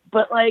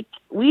 But like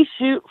we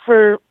shoot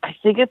for, I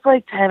think it's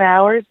like 10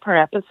 hours per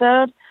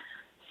episode.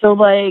 So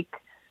like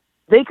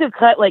they could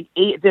cut like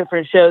 8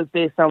 different shows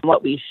based on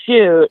what we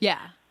shoot. Yeah.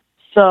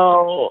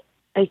 So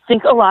I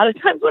think a lot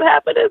of times what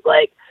happened is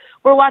like,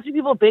 we're watching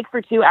people bake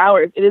for 2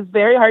 hours. It is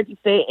very hard to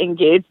stay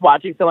engaged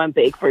watching someone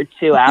bake for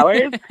 2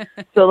 hours.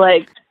 So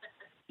like,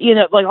 you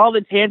know, like all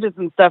the tangents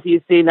and stuff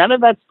you see, none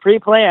of that's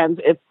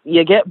pre-planned.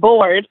 You get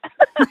bored.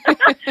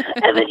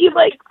 And then you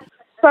like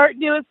start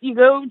doing, you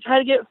go try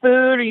to get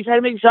food, or you try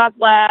to make Jacques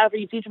laugh, or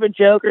you teach him a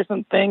joke or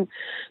something.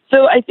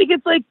 So I think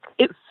it's like,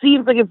 it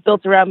seems like it's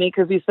built around me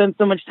because we spend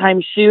so much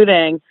time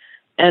shooting,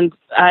 and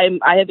I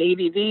have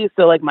ADD,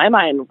 so like my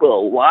mind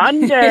will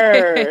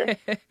wander.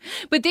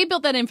 But they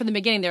built that in from the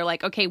beginning. They're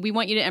like, okay, we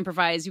want you to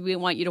improvise, we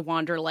want you to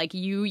wander. Like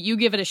you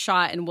give it a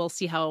shot, and we'll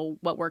see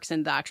what works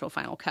in the actual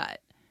final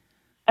cut.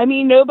 I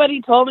mean,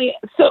 nobody told me.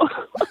 So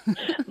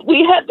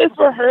we had this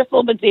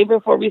rehearsal the day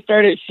before we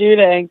started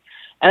shooting,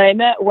 and I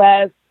met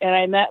Wes, and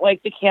I met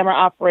like the camera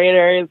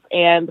operators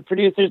and the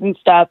producers and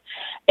stuff,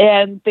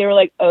 and they were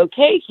like,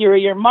 okay, here are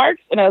your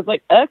marks. And I was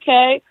like,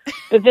 okay.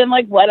 But then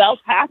like, what else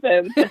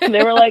happened? And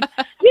they were like,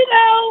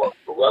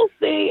 we'll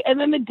see. And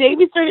then the day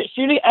we started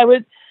shooting, I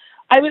would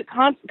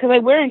because I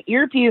wear an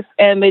earpiece,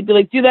 and they'd be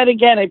like, do that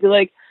again. I'd be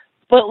like,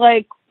 but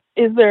like,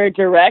 is there a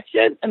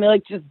direction? And they're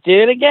like, just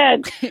do it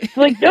again.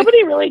 So like,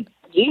 nobody really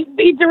gave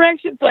me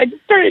direction. So I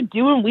just started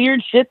doing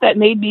weird shit that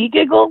made me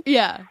giggle.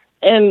 Yeah.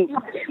 And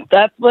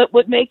that's what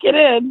would make it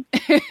in.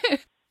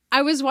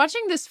 I was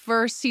watching this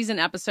first season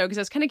episode because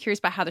I was kind of curious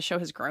about how the show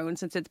has grown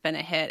since it's been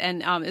a hit.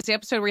 And it's the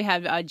episode where you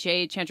have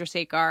Jay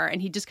Chandrasekhar,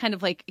 and he just kind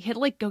of like, he had to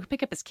like go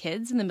pick up his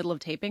kids in the middle of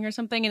taping or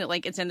something. And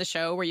it's in the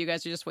show where you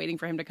guys are just waiting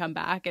for him to come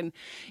back. And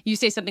you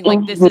say something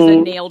like, this is a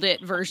nailed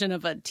it version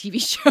of a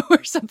TV show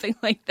or something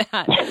like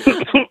that.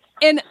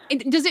 And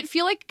does it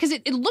feel like, because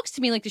it looks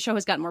to me like the show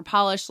has gotten more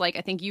polished. Like,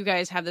 I think you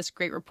guys have this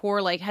great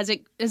rapport. Like, has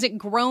it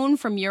grown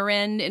from your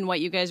end in what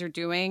you guys are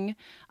doing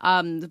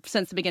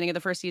since the beginning of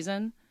the first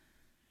season?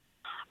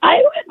 I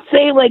would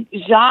say like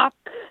Jacques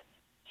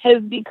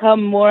has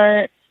become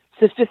more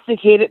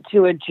sophisticated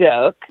to a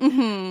joke.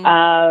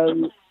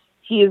 Mm-hmm.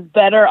 He is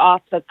better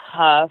off the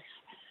cuff.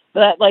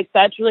 But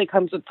that really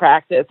comes with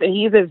practice. And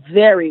he's a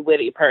very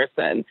witty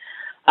person.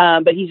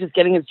 But he's just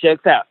getting his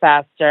jokes out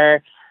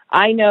faster.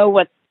 I know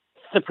what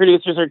the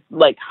producers are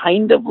like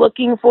kind of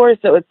looking for.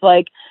 So it's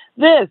like,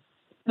 this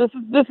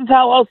is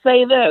how I'll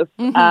say this.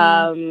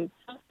 Mm-hmm.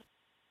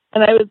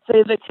 And I would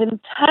say the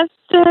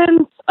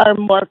contestants are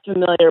more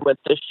familiar with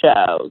the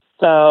show.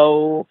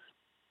 So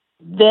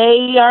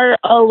they are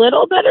a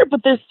little better,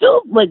 but they're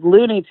still like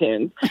Looney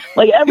Tunes.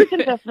 Like every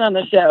contestant on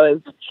the show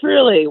is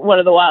truly one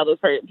of the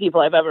wildest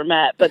people I've ever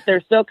met. But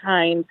they're so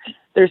kind.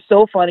 They're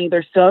so funny.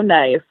 They're so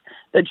nice.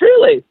 They're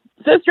truly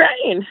so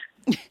strange.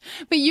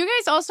 But you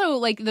guys also,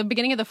 like, the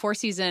beginning of the fourth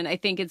season, I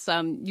think it's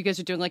you guys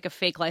are doing like a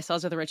fake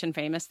Lifestyles of the Rich and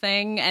Famous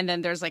thing, and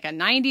then there's like a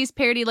 90s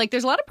parody. Like,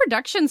 there's a lot of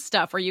production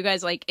stuff where you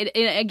guys like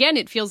again,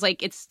 it feels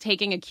like it's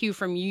taking a cue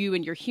from you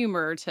and your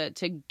humor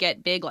to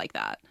get big like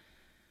that.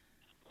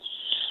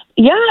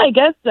 Yeah, I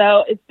guess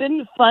so. It's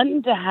been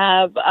fun to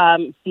have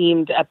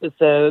themed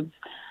episodes.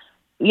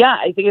 Yeah,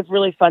 I think it's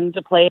really fun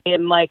to play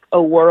in like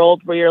a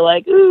world where you're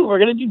like, ooh, we're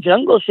going to do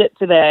jungle shit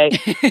today.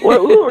 Or,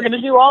 ooh, we're going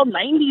to do all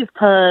 90s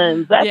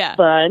puns. That's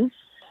fun.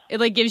 It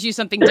like gives you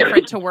something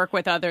different to work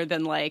with other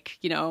than like,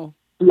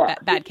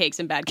 bad cakes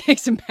and bad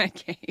cakes and bad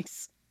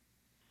cakes.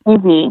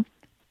 Mm-hmm.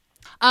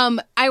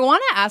 I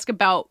want to ask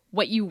about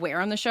what you wear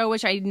on the show,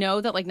 which I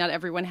know that like not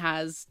everyone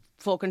has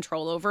full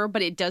control over,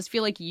 but it does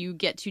feel like you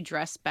get to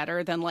dress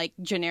better than like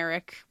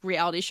generic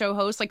reality show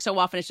hosts. Like so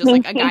often it's just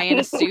like a guy in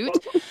a suit.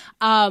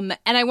 And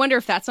I wonder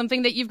if that's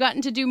something that you've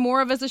gotten to do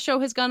more of as the show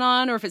has gone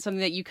on, or if it's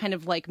something that you kind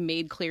of like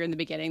made clear in the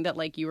beginning that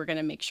like you were going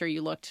to make sure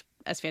you looked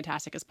as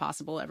fantastic as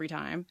possible every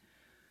time.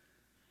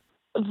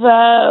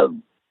 The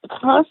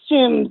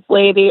costumes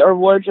lady or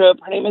wardrobe,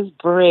 her name is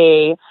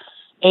Bree,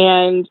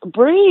 and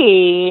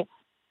Bree,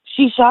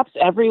 she shops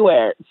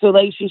everywhere. So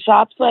like she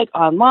shops like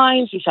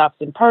online, she shops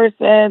in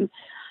person,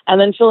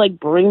 and then she'll like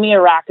bring me a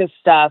rack of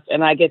stuff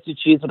and I get to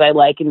choose what I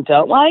like and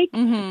don't like.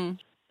 Mm-hmm.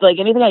 Like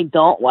anything I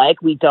don't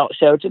like, we don't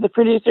show to the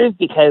producers,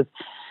 because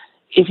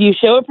if you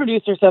show a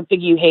producer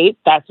something you hate,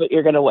 that's what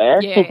you're going to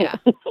wear. Yeah.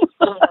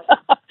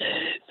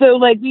 So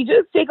like we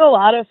just take a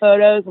lot of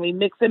photos and we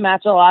mix and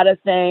match a lot of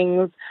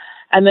things.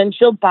 And then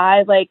she'll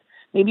buy like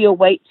maybe a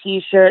white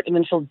t-shirt and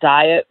then she'll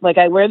dye it. Like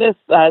I wear this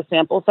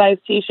sample size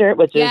t-shirt,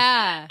 which is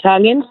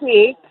tongue in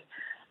cheek.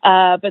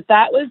 But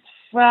that was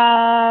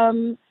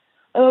from,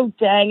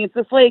 it's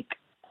this like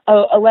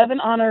 11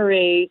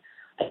 honoree.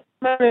 I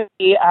don't remember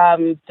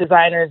the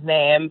designer's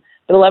name,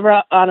 but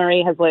 11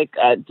 honoree has like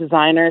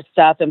designer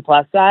stuff and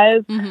plus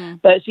size. Mm-hmm.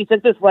 But she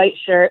took this white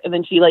shirt and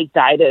then she like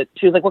dyed it.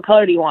 She was like, what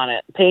color do you want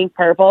it? Pink,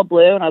 purple,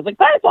 blue? And I was like,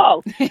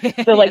 purple.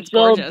 So like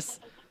she'll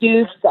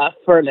do stuff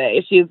for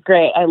me. She's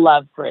great. I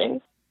love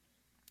Bree.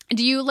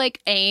 Do you like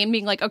aim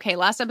being like, okay,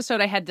 last episode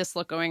I had this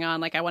look going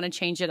on, like I want to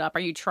change it up? Are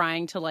you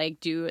trying to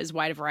like do as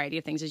wide a variety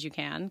of things as you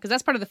can? Because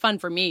that's part of the fun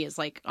for me is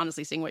like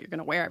honestly seeing what you're going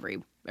to wear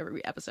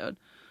every episode.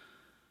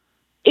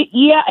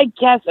 Yeah, I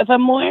guess if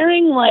I'm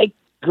wearing like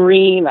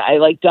green, I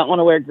like don't want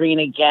to wear green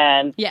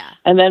again. Yeah.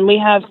 And then we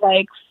have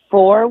like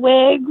 4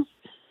 wigs.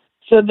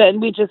 So then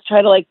we just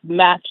try to like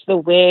match the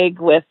wig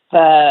with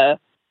the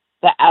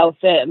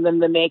outfit, and then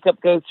the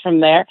makeup goes from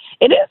there.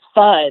 It is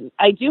fun.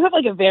 I do have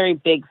like a very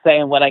big say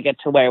in what I get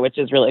to wear, which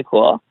is really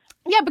cool.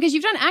 Yeah, because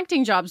you've done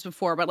acting jobs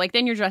before, but like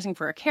then you're dressing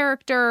for a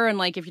character, and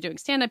like if you're doing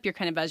stand-up, you're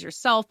kind of as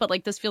yourself. But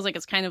like this feels like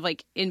it's kind of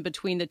like in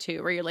between the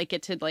two, where you like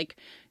get to like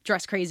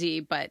dress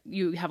crazy, but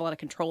you have a lot of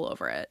control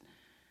over it.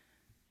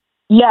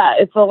 Yeah,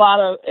 it's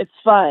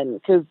fun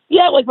because,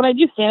 yeah, like when I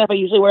do stand up, I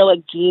usually wear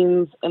like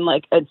jeans and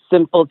like a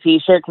simple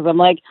t-shirt because I'm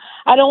like,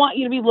 I don't want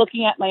you to be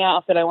looking at my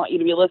outfit. I want you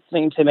to be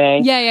listening to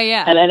me.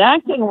 Yeah. And then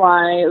acting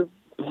wise,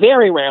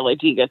 very rarely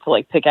do you get to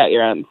like pick out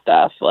your own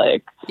stuff.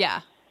 Like,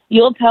 yeah,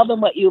 you'll tell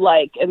them what you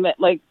like. And that,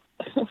 like,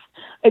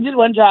 I did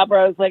one job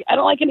where I was like, I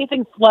don't like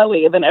anything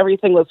flowy. And then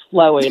everything was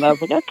flowy. And I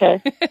was like,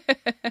 okay.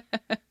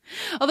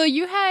 Although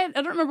you had,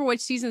 I don't remember which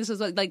season this was,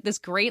 like this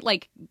great,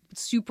 like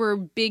super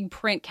big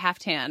print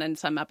caftan in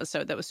some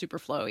episode that was super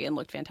flowy and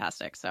looked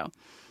fantastic. So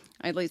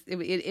at least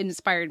it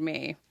inspired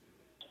me.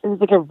 It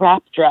was like a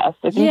wrap dress.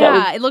 I think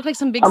it looked like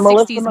some big 60s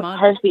Melissa model.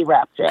 McCarthy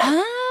wrap dress.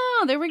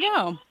 Oh, there we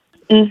go.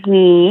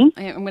 Mm-hmm.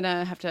 I'm going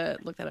to have to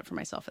look that up for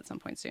myself at some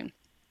point soon.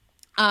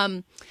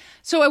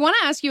 So I want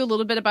to ask you a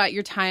little bit about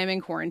your time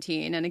in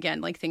quarantine. And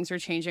again, like things are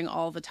changing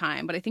all the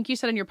time, but I think you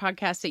said in your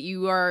podcast that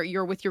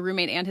you're with your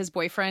roommate and his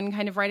boyfriend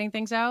kind of writing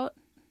things out.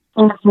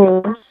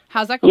 Mm-hmm.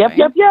 How's that going?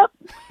 Yep.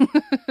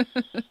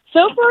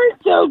 So far,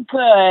 so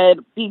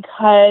good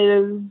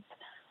because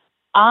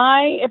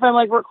if I'm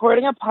like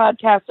recording a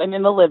podcast, I'm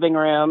in the living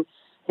room.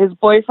 His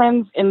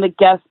boyfriend's in the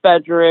guest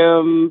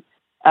bedroom.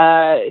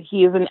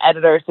 He's an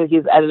editor, so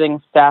he's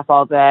editing stuff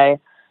all day.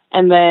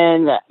 And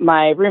then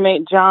my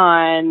roommate,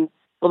 John,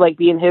 will like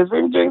be in his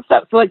room doing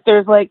stuff. So like,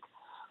 there's like,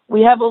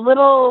 we have a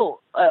little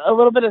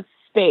bit of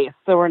space.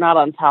 So we're not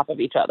on top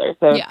of each other.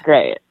 So it's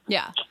great.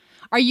 Yeah.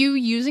 Are you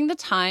using the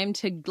time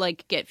to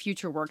like get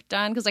future work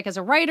done? Because like as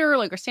a writer,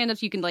 like or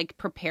stand-ups, you can like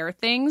prepare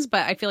things.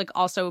 But I feel like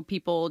also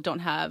people don't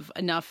have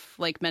enough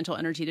like mental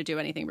energy to do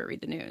anything but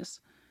read the news.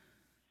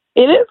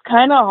 It is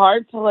kind of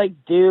hard to like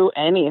do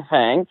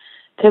anything.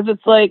 Because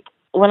it's like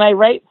when I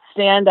write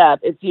stand-up,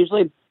 it's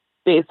usually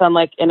based on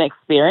like an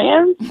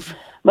experience.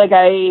 Like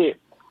I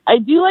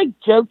do like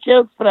jokes,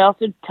 but I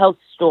also tell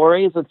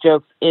stories with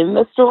jokes in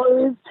the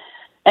stories.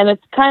 And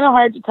it's kind of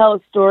hard to tell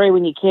a story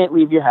when you can't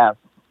leave your house.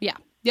 Yeah.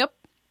 Yep.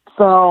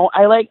 So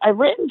I've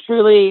written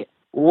truly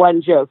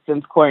one joke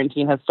since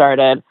quarantine has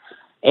started.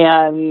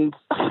 And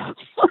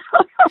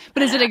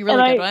but is it a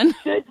really good one?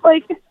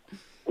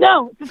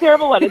 No, it's a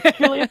terrible one. It's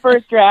truly a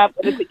first draft,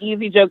 and it's an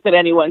easy joke that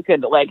anyone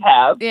could like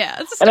have.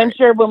 Yeah, and I'm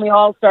sure when we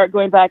all start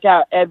going back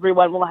out,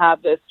 everyone will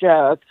have this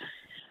joke.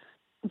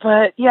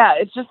 But yeah,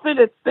 it's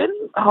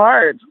been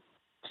hard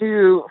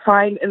to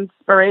find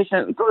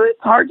inspiration. So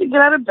it's hard to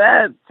get out of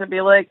bed to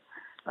be like,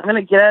 I'm going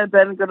to get out of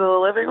bed and go to the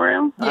living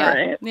room. Yeah, all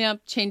right. Yeah.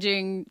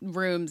 Changing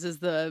rooms is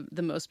the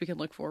most we can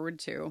look forward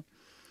to.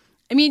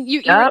 I mean,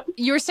 you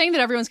were saying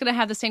that everyone's going to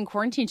have the same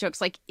quarantine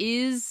jokes.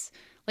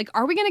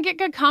 Are we going to get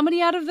good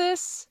comedy out of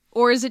this?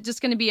 Or is it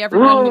just going to be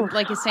everyone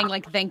is saying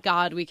like, thank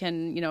God we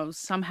can,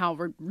 somehow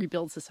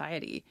rebuild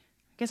society? I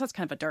guess that's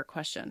kind of a dark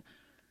question.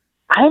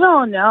 I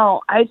don't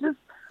know.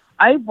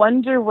 I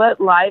wonder what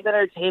live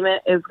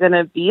entertainment is going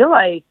to be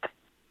like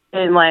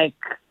in 8-9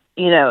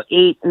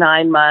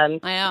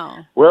 months. I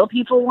know. Will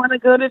people want to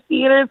go to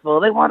theaters? Will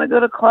they want to go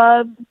to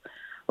clubs?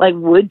 Like,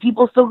 would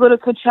people still go to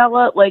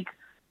Coachella? Like,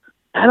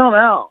 I don't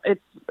know.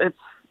 It's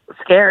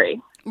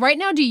scary. Right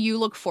now, do you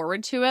look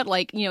forward to it?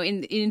 Like,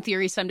 in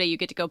theory, someday you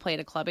get to go play at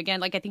a club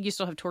again. Like, I think you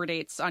still have tour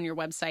dates on your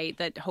website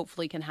that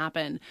hopefully can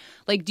happen.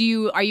 Like,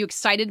 are you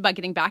excited about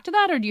getting back to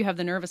that, or do you have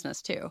the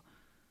nervousness too?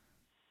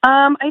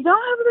 I don't have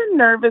the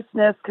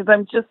nervousness because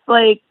I'm just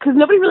because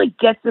nobody really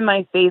gets in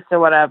my face or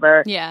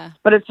whatever. Yeah.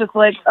 But it's just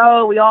like,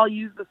 oh, we all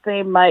use the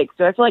same mic.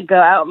 So I have to go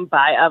out and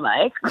buy a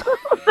mic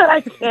that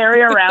I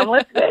carry around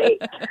with me.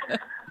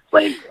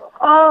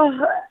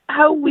 Oh,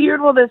 how weird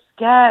will this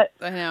get?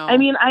 I know. I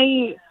mean,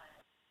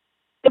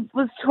 it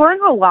was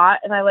touring a lot,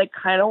 and I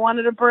kind of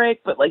wanted a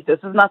break, but this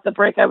is not the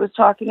break I was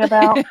talking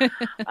about.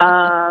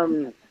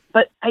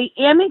 But I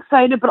am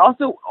excited, but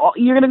also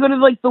you're going to go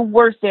to the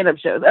worst stand-up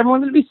shows.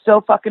 Everyone's going to be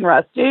so fucking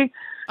rusty.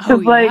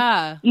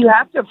 Because you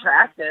have to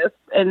practice.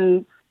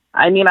 And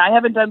I mean, I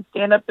haven't done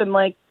stand-up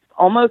in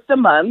almost a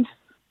month.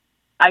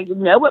 I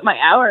know what my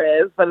hour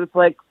is, but it's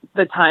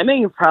the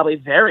timing is probably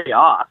very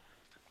off.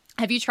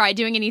 Have you tried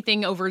doing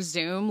anything over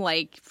Zoom,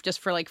 just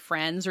for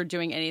friends, or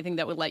doing anything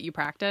that would let you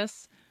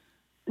practice?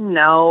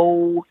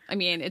 No. I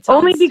mean, it's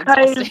only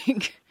because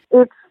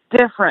it's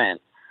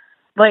different.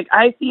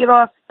 I feed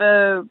off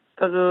the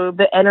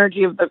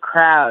energy of the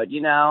crowd,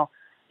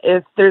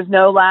 If there's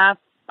no laugh,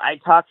 I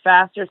talk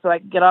faster so I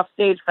can get off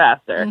stage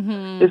faster.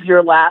 Mm-hmm. If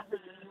you're laughing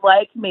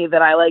like me,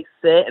 then I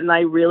sit and I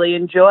really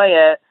enjoy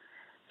it.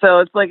 So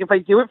it's if I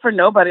do it for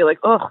nobody,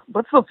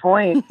 what's the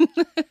point?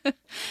 That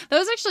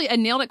was actually a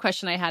nailed it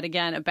question I had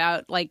again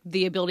about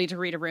the ability to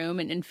read a room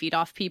and feed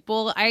off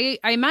people. I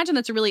imagine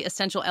that's a really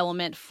essential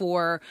element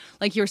for,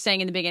 you were saying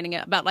in the beginning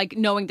about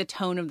knowing the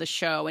tone of the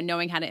show and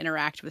knowing how to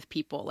interact with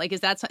people.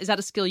 Is that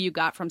a skill you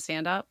got from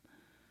stand up?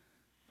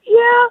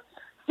 Yeah,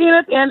 stand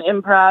up and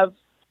improv.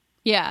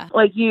 Yeah,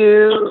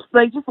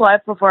 just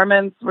live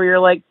performance where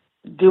you're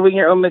doing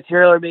your own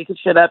material or making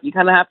shit up. You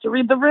kind of have to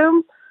read the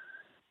room.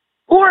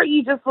 or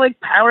you just like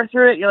power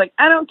through it. You're like,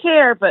 I don't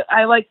care, but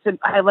I like to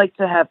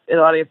have an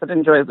audience that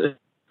enjoys it.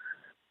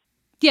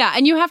 Yeah,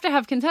 and you have to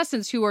have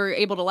contestants who are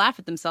able to laugh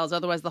at themselves,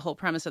 otherwise the whole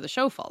premise of the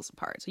show falls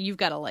apart. So you've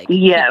got to like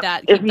keep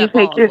that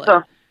ball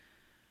afloat.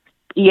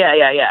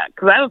 Yeah.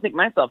 Because I don't take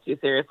myself too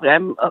seriously.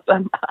 I'm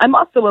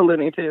also a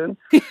Looney Tune.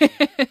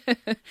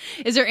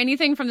 Is there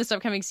anything from this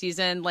upcoming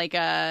season, like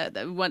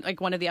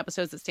one of the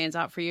episodes that stands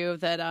out for you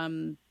that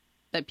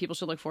that people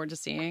should look forward to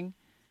seeing?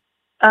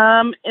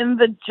 In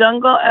the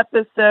jungle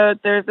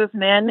episode, there's this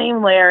man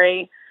named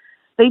Larry.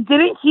 They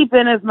didn't keep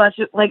in as much.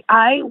 Like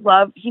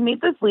he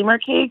made this lemur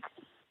cake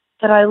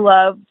that I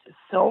loved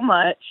so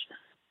much.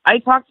 I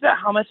talked about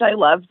how much I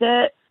loved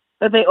it,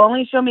 but they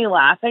only show me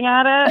laughing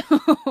at it.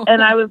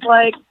 And I was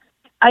like,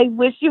 I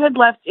wish you had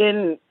left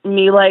in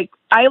me. Like,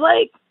 I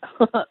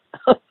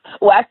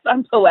waxed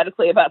on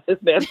poetically about this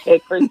man's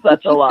cake for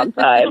such a long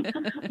time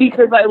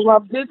because I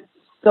loved it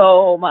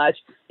so much.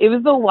 It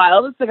was the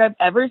wildest thing I've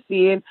ever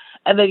seen.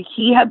 And then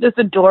he had this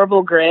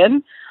adorable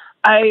grin.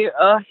 It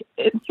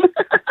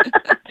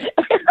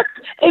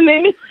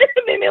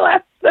made me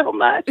laugh so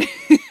much.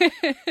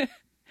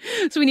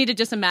 So we need to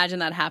just imagine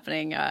that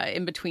happening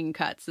in between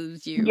cuts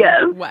as you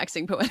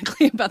waxing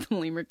poetically about the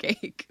lemur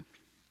cake.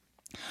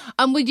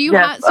 Would you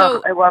have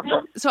I love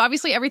it. So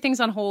obviously everything's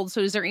on hold.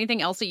 So is there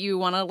anything else that you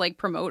want to like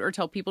promote or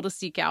tell people to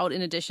seek out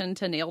in addition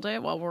to Nailed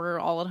It while we're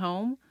all at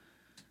home?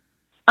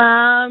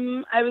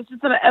 I was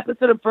just on an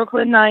episode of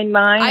Brooklyn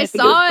Nine-Nine. I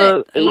saw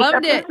it.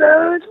 Loved it.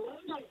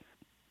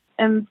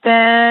 And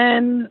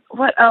then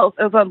what else?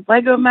 I was on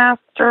Lego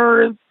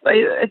Masters.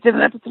 I did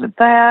an episode of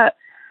that.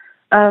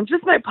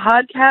 Just my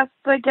podcasts,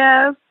 I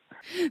guess.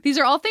 These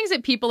are all things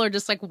that people are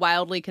just like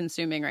wildly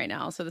consuming right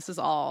now. So this is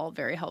all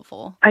very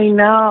helpful. I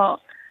know.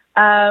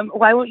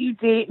 Why Won't You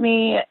Date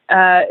Me is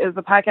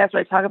a podcast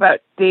where I talk about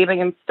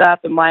dating and stuff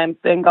and why I'm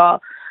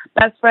single.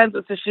 Best Friends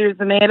with Sashir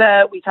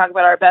Zameda. We talk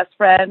about our best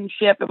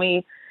friendship and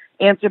we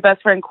answer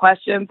best friend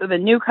questions. And the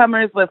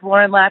Newcomers with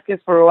Lauren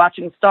Lapkus, where we're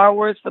watching Star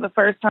Wars for the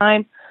first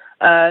time.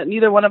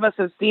 Neither one of us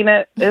has seen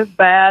it. It's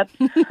bad.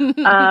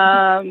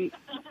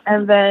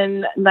 And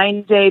then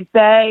 90 Day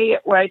Bay,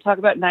 where I talk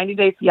about 90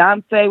 Day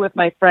Fiance with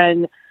my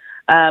friend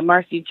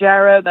Marcy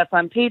Jarrow. That's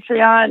on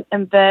Patreon.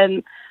 And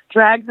then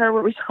Drag Her,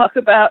 where we talk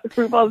about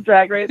RuPaul's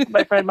Drag Race with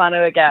my friend Manu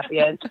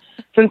Agapian.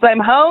 Since I'm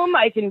home,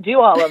 I can do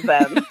all of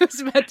them. I was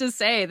about to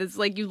say, this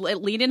like you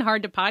lean in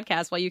hard to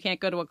podcasts while you can't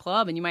go to a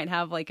club, and you might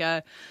have like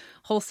a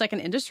whole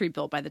second industry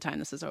built by the time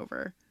this is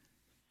over.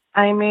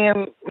 I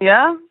mean,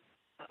 yeah.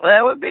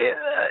 That would be.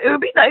 It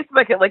would be nice if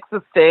I could like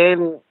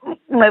sustain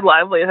my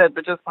livelihood,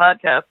 but just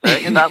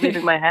podcasting and not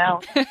leaving my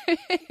house.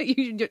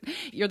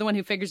 You're the one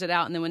who figures it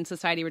out, and then when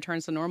society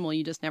returns to normal,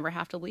 you just never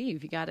have to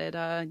leave. You got it.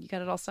 You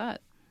got it all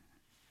set.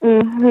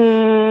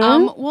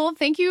 Mm-hmm. Well,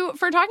 thank you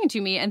for talking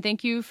to me, and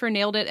thank you for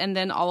Nailed It, and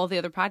then all of the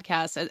other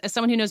podcasts. As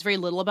someone who knows very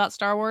little about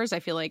Star Wars, I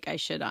feel like I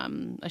should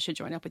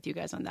join up with you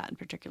guys on that in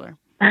particular.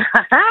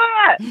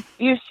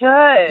 You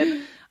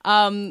should.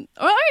 All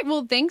right.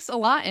 Well, thanks a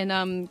lot,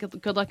 and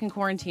good luck in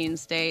quarantine.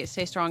 Stay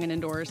strong and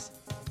indoors.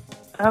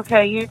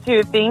 Okay, you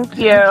too. Thank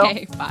you.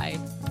 Okay, bye.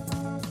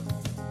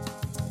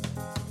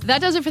 That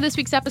does it for this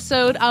week's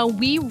episode.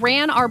 We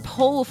ran our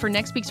poll for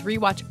next week's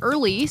rewatch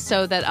early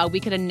so that we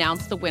could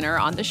announce the winner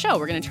on the show.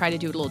 We're going to try to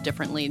do it a little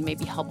differently and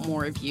maybe help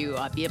more of you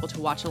be able to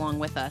watch along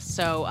with us.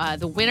 So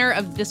the winner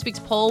of this week's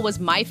poll was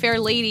My Fair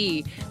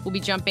Lady. We'll be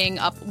jumping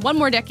up one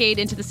more decade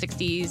into the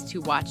 60s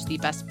to watch the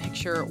Best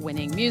Picture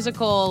winning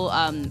musical.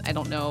 I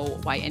don't know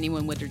why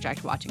anyone would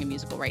reject watching a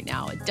musical right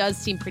now. It does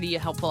seem pretty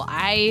helpful.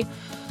 I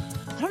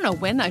don't know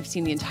when I've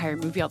seen the entire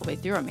movie all the way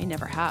through. I may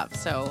never have.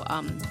 So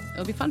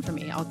it'll be fun for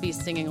me. I'll be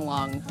singing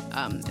along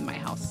in my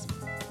house,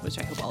 which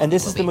I hope all And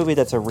this is the movie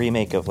that's a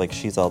remake of like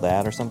She's All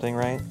That or something,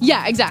 right?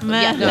 Yeah, exactly.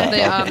 Yeah,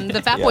 no,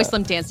 the Fat Boy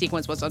Slim dance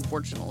sequence was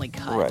unfortunately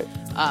cut. Right.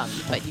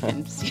 But you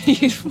can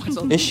see.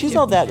 Is She's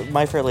All That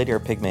My Fair Lady or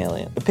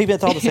Pygmalion?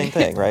 It's all the same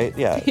thing, right?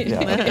 Yeah.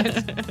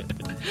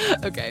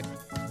 Okay.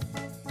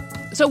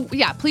 So,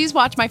 yeah, please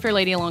watch My Fair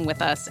Lady along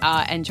with us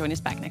and join us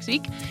back next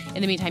week.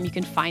 In the meantime, you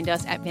can find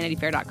us at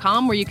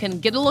vanityfair.com, where you can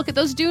get a look at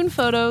those Dune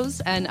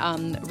photos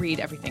and read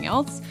everything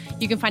else.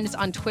 You can find us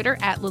on Twitter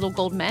at Little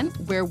Gold Men,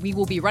 where we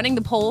will be running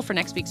the poll for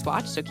next week's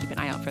watch, so keep an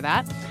eye out for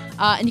that.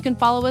 And you can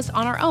follow us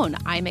on our own.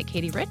 I'm at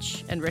Katie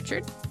Rich, and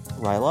Richard.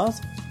 Rylaws.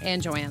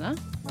 And Joanna.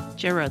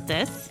 Jo wrote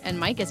this. And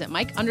Mike is at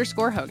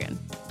Mike_Hogan.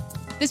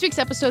 This week's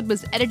episode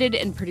was edited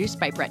and produced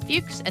by Brett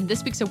Fuchs, and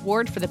this week's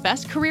award for the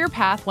best career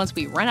path once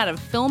we run out of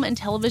film and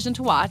television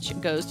to watch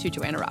goes to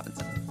Joanna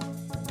Robinson.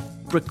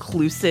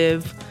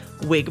 Reclusive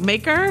wig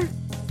maker?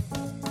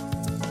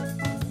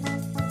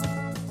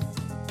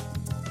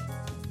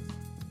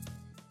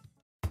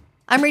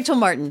 I'm Rachel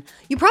Martin.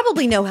 You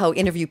probably know how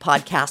interview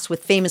podcasts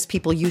with famous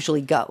people usually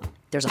go.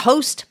 There's a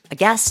host, a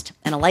guest,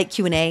 and a light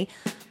Q&A.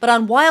 But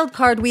on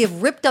Wildcard, we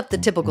have ripped up the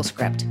typical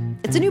script.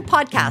 It's a new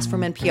podcast from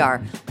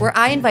NPR where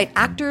I invite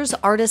actors,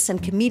 artists,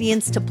 and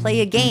comedians to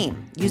play a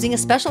game using a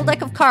special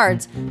deck of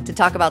cards to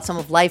talk about some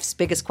of life's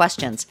biggest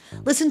questions.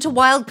 Listen to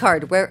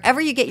Wildcard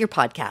wherever you get your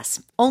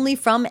podcasts, only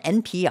from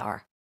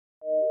NPR.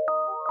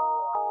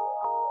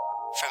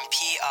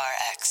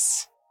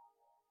 PRX.